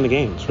are you gonna do in the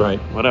games? Right.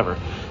 Whatever.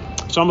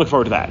 So I'm looking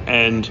forward to that.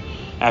 And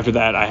after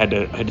that, I had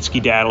to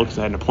skedaddle because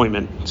I had an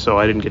appointment, so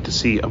I didn't get to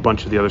see a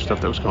bunch of the other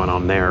stuff that was going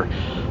on there.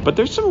 But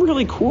there's some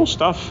really cool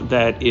stuff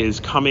that is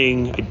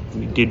coming. I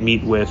did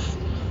meet with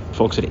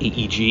folks at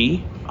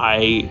AEG. I,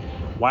 a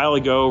while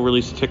ago,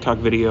 released a TikTok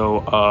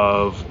video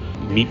of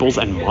Meeples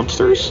and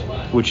Monsters,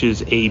 which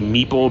is a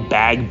meeple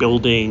bag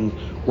building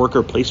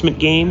worker placement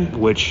game,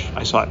 which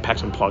I saw at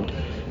PAX Unplugged.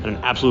 And an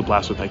absolute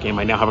blast with that game.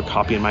 I now have a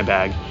copy in my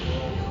bag.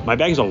 My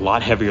bag is a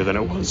lot heavier than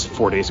it was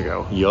 4 days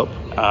ago. Yup.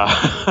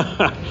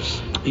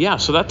 Yeah,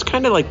 so that's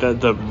kind of like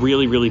the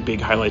really, really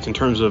big highlights in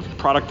terms of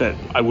product that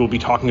I will be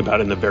talking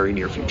about in the very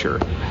near future.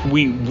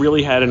 We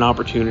really had an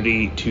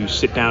opportunity to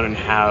sit down and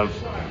have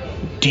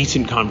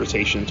decent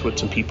conversations with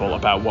some people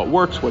about what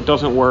works, what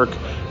doesn't work,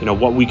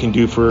 what we can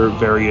do for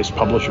various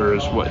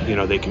publishers, what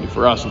they can do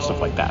for us and stuff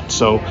like that.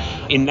 So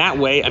in that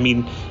way,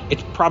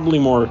 it's probably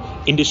more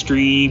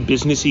industry,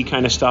 businessy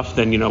kind of stuff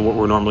than what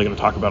we're normally going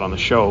to talk about on the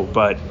show,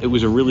 but it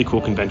was a really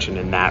cool convention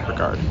in that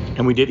regard.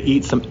 And we did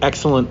eat some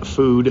excellent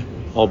food,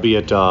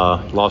 albeit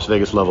Las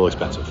Vegas level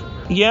expensive.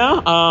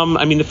 Yeah,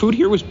 the food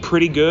here was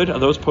pretty good.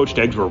 Those poached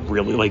eggs were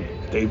really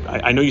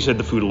I know you said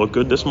the food looked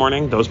good this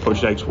morning. Those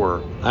poached eggs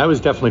were I was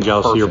definitely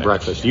jealous of your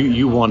breakfast.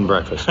 You won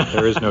breakfast.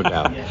 There is no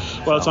doubt.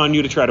 Well, it's on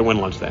you to try to win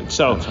lunch then.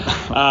 So,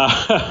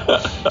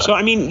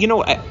 I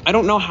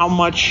don't know how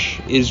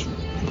much is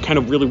kind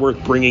of really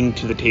worth bringing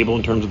to the table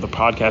in terms of the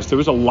podcast. There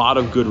was a lot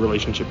of good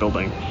relationship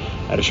building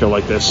at a show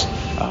like this.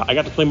 I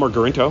got to play more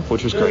Garinto,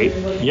 which was great.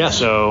 Yes.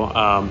 So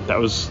that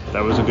was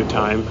a good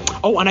time.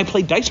 Oh, and I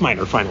played Dice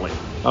Miner finally.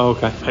 Oh,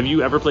 okay. Have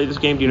you ever played this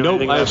game? Do you know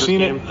anything about this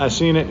game? Nope, I've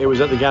seen it. It was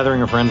at the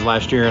Gathering of Friends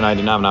last year, and I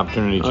didn't have an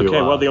opportunity to. Okay,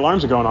 well, the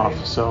alarms are going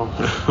off, so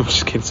I'm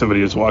just kidding.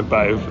 Somebody just walked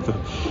by with the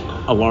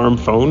alarm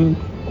phone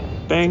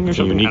thing or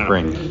something. Unique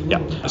ring.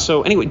 Yeah.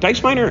 So anyway,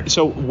 Dice Miner.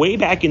 So way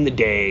back in the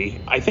day,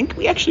 I think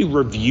we actually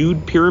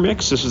reviewed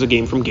Pyramix. This is a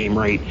game from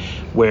GameRight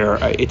where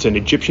it's an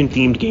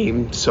Egyptian-themed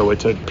game. So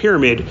it's a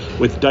pyramid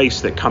with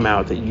dice that come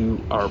out that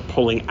you are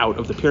pulling out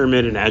of the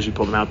pyramid, and as you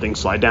pull them out, things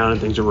slide down and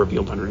things are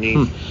revealed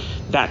underneath.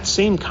 That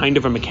same kind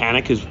of a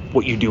mechanic is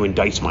what you do in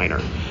Dice Miner,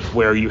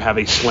 where you have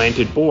a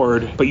slanted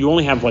board, but you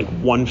only have like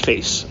one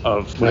face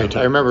of right.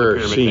 I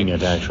remember seeing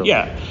it actually.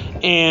 Yeah,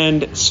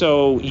 and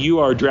so you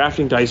are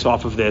drafting dice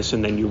off of this,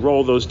 and then you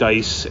roll those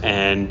dice,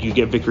 and you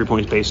get victory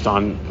points based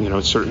on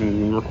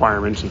certain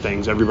requirements and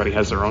things. Everybody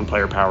has their own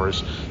player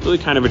powers. Really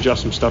kind of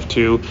adjust some stuff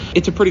too.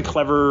 It's a pretty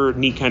clever,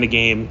 neat kind of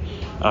game.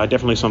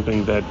 Definitely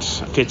something that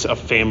fits a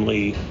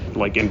family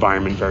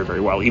environment very, very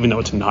well, even though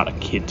it's not a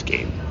kid's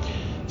game.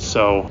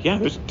 So, yeah,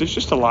 there's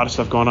just a lot of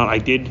stuff going on. I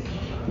did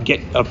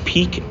get a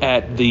peek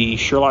at the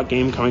Sherlock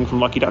game coming from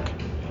Lucky Duck.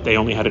 They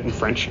only had it in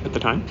French at the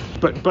time.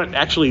 But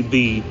actually,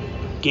 the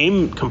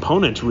game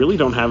components really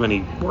don't have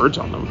any words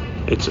on them.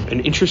 It's an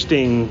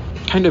interesting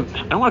kind of,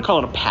 I don't want to call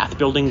it a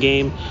path-building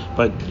game,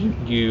 but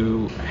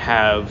you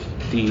have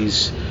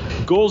these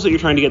goals that you're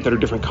trying to get that are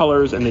different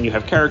colors, and then you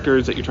have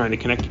characters that you're trying to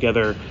connect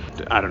together.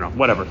 I don't know,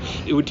 whatever.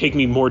 It would take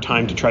me more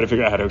time to try to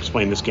figure out how to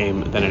explain this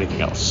game than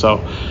anything else.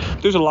 So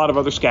there's a lot of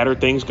other scattered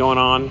things going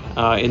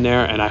on in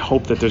there, and I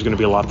hope that there's going to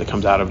be a lot that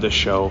comes out of this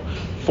show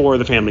for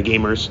the family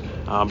gamers.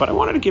 But I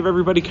wanted to give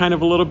everybody kind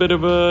of a little bit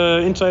of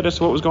an insight as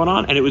to what was going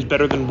on, and it was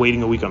better than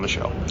waiting a week on the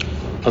show.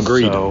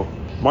 Agreed. So,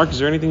 Mark, is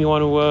there anything you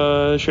want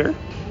to share?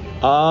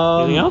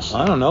 Anything else?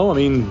 I don't know.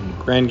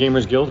 Grand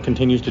Gamers Guild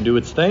continues to do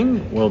its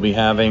thing. We'll be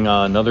having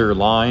another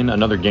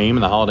game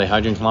in the Holiday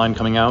Hijinks line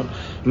coming out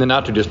in the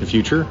not-too-distant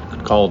future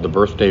called The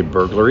Birthday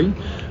Burglary.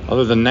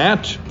 Other than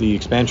that, the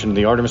expansion of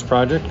the Artemis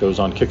Project goes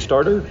on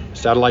Kickstarter,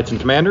 Satellites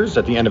and Commanders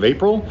at the end of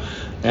April.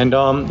 And,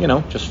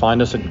 just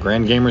find us at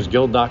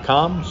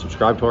grandgamersguild.com,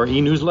 subscribe to our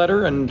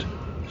e-newsletter, and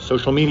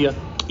social media.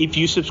 If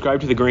you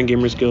subscribe to the Grand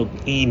Gamers Guild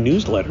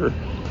e-newsletter,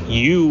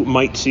 you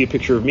might see a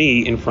picture of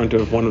me in front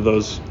of one of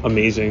those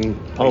amazing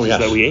places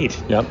that we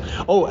ate. Yep.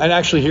 Oh, and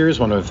actually, here's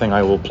one other thing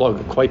I will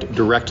plug quite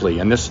directly.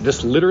 And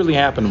this literally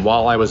happened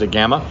while I was at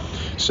GAMA.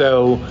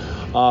 So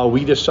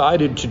we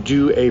decided to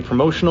do a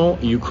promotional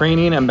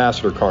Ukrainian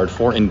ambassador card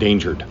for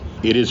endangered.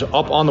 It is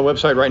up on the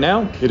website right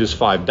now. It is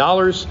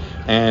 $5,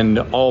 and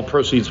all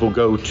proceeds will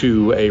go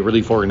to a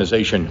relief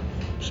organization.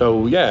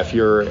 So yeah, if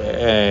you're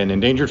an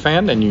endangered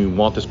fan and you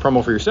want this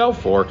promo for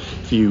yourself, or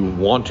if you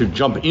want to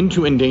jump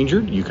into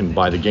endangered, you can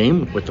buy the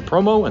game with the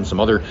promo and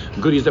some other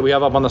goodies that we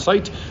have up on the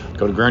site.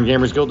 Go to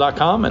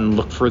grandgamersguild.com and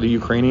look for the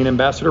Ukrainian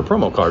ambassador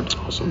promo card.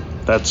 Awesome.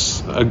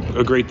 That's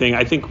a great thing.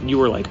 I think you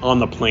were like on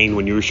the plane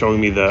when you were showing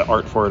me the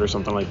art for it or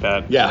something like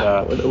that.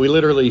 Yeah, we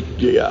literally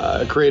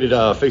created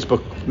a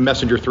Facebook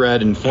Messenger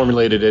thread and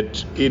formulated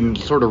it in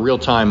sort of real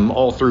time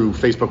all through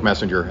Facebook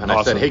Messenger. And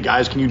I said, hey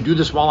guys, can you do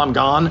this while I'm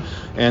gone?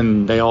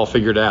 And they all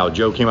figured it out.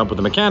 Joe came up with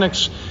the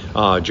mechanics,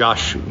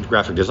 Josh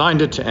graphic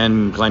designed it,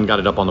 and Glenn got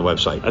it up on the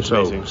website. That's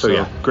amazing. So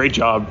yeah, great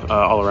job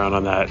all around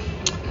on that.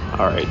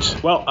 All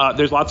right. Well,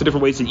 there's lots of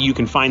different ways that you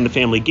can find the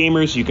Family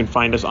Gamers. You can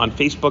find us on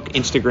Facebook,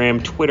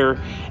 Instagram,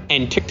 Twitter,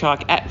 and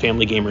TikTok at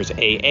Family Gamers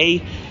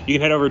AA. You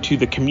can head over to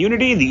the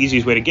community. The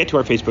easiest way to get to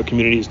our Facebook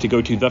community is to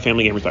go to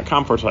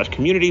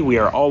thefamilygamers.com/community. We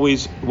are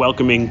always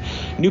welcoming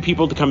new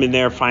people to come in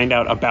there, find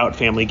out about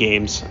family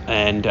games,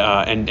 and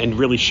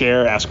really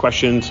share, ask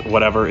questions,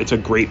 whatever. It's a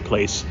great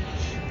place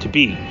to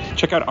be.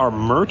 Check out our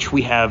merch.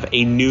 We have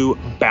a new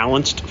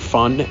Balanced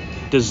Fun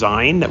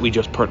design that we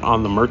just put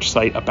on the merch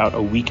site about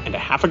a week and a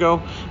half ago.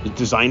 It was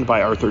designed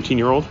by our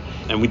 13-year-old,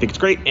 and we think it's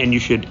great, and you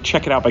should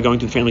check it out by going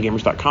to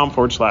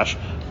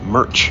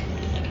thefamilygamers.com/merch.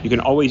 You can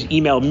always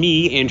email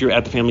me, Andrew,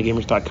 at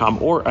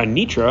thefamilygamers.com, or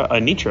Anitra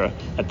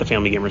at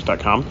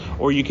thefamilygamers.com,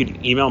 or you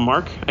could email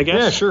Mark, I guess.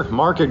 Yeah, sure.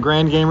 Mark at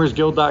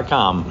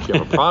grandgamersguild.com. If you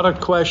have a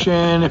product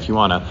question, if you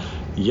want to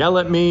yell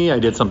at me, I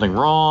did something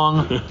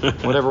wrong,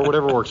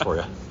 whatever works for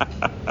you.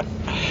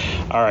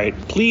 All right.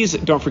 Please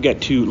don't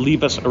forget to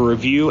leave us a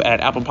review at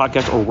Apple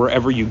Podcasts or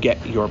wherever you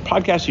get your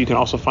podcasts. You can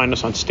also find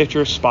us on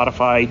Stitcher,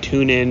 Spotify,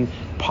 TuneIn,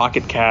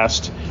 Pocket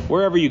Cast,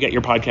 wherever you get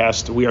your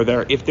podcast. We are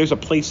there. If there's a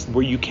place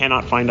where you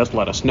cannot find us,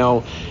 let us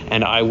know,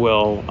 and I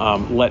will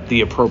let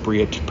the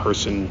appropriate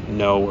person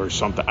know or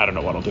something. I don't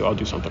know what I'll do. I'll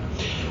do something.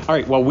 All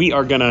right. Well,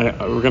 we're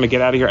gonna get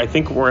out of here. I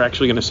think we're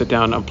actually gonna sit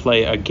down and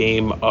play a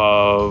game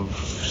of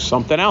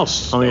something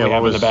else. Oh yeah,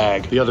 what was in the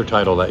bag? The other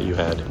title that you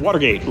had?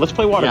 Watergate. Let's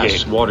play Watergate.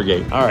 Yes,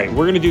 Watergate. All right,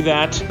 we're gonna do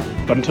that.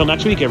 But until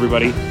next week,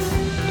 everybody,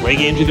 play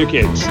games with your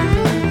kids.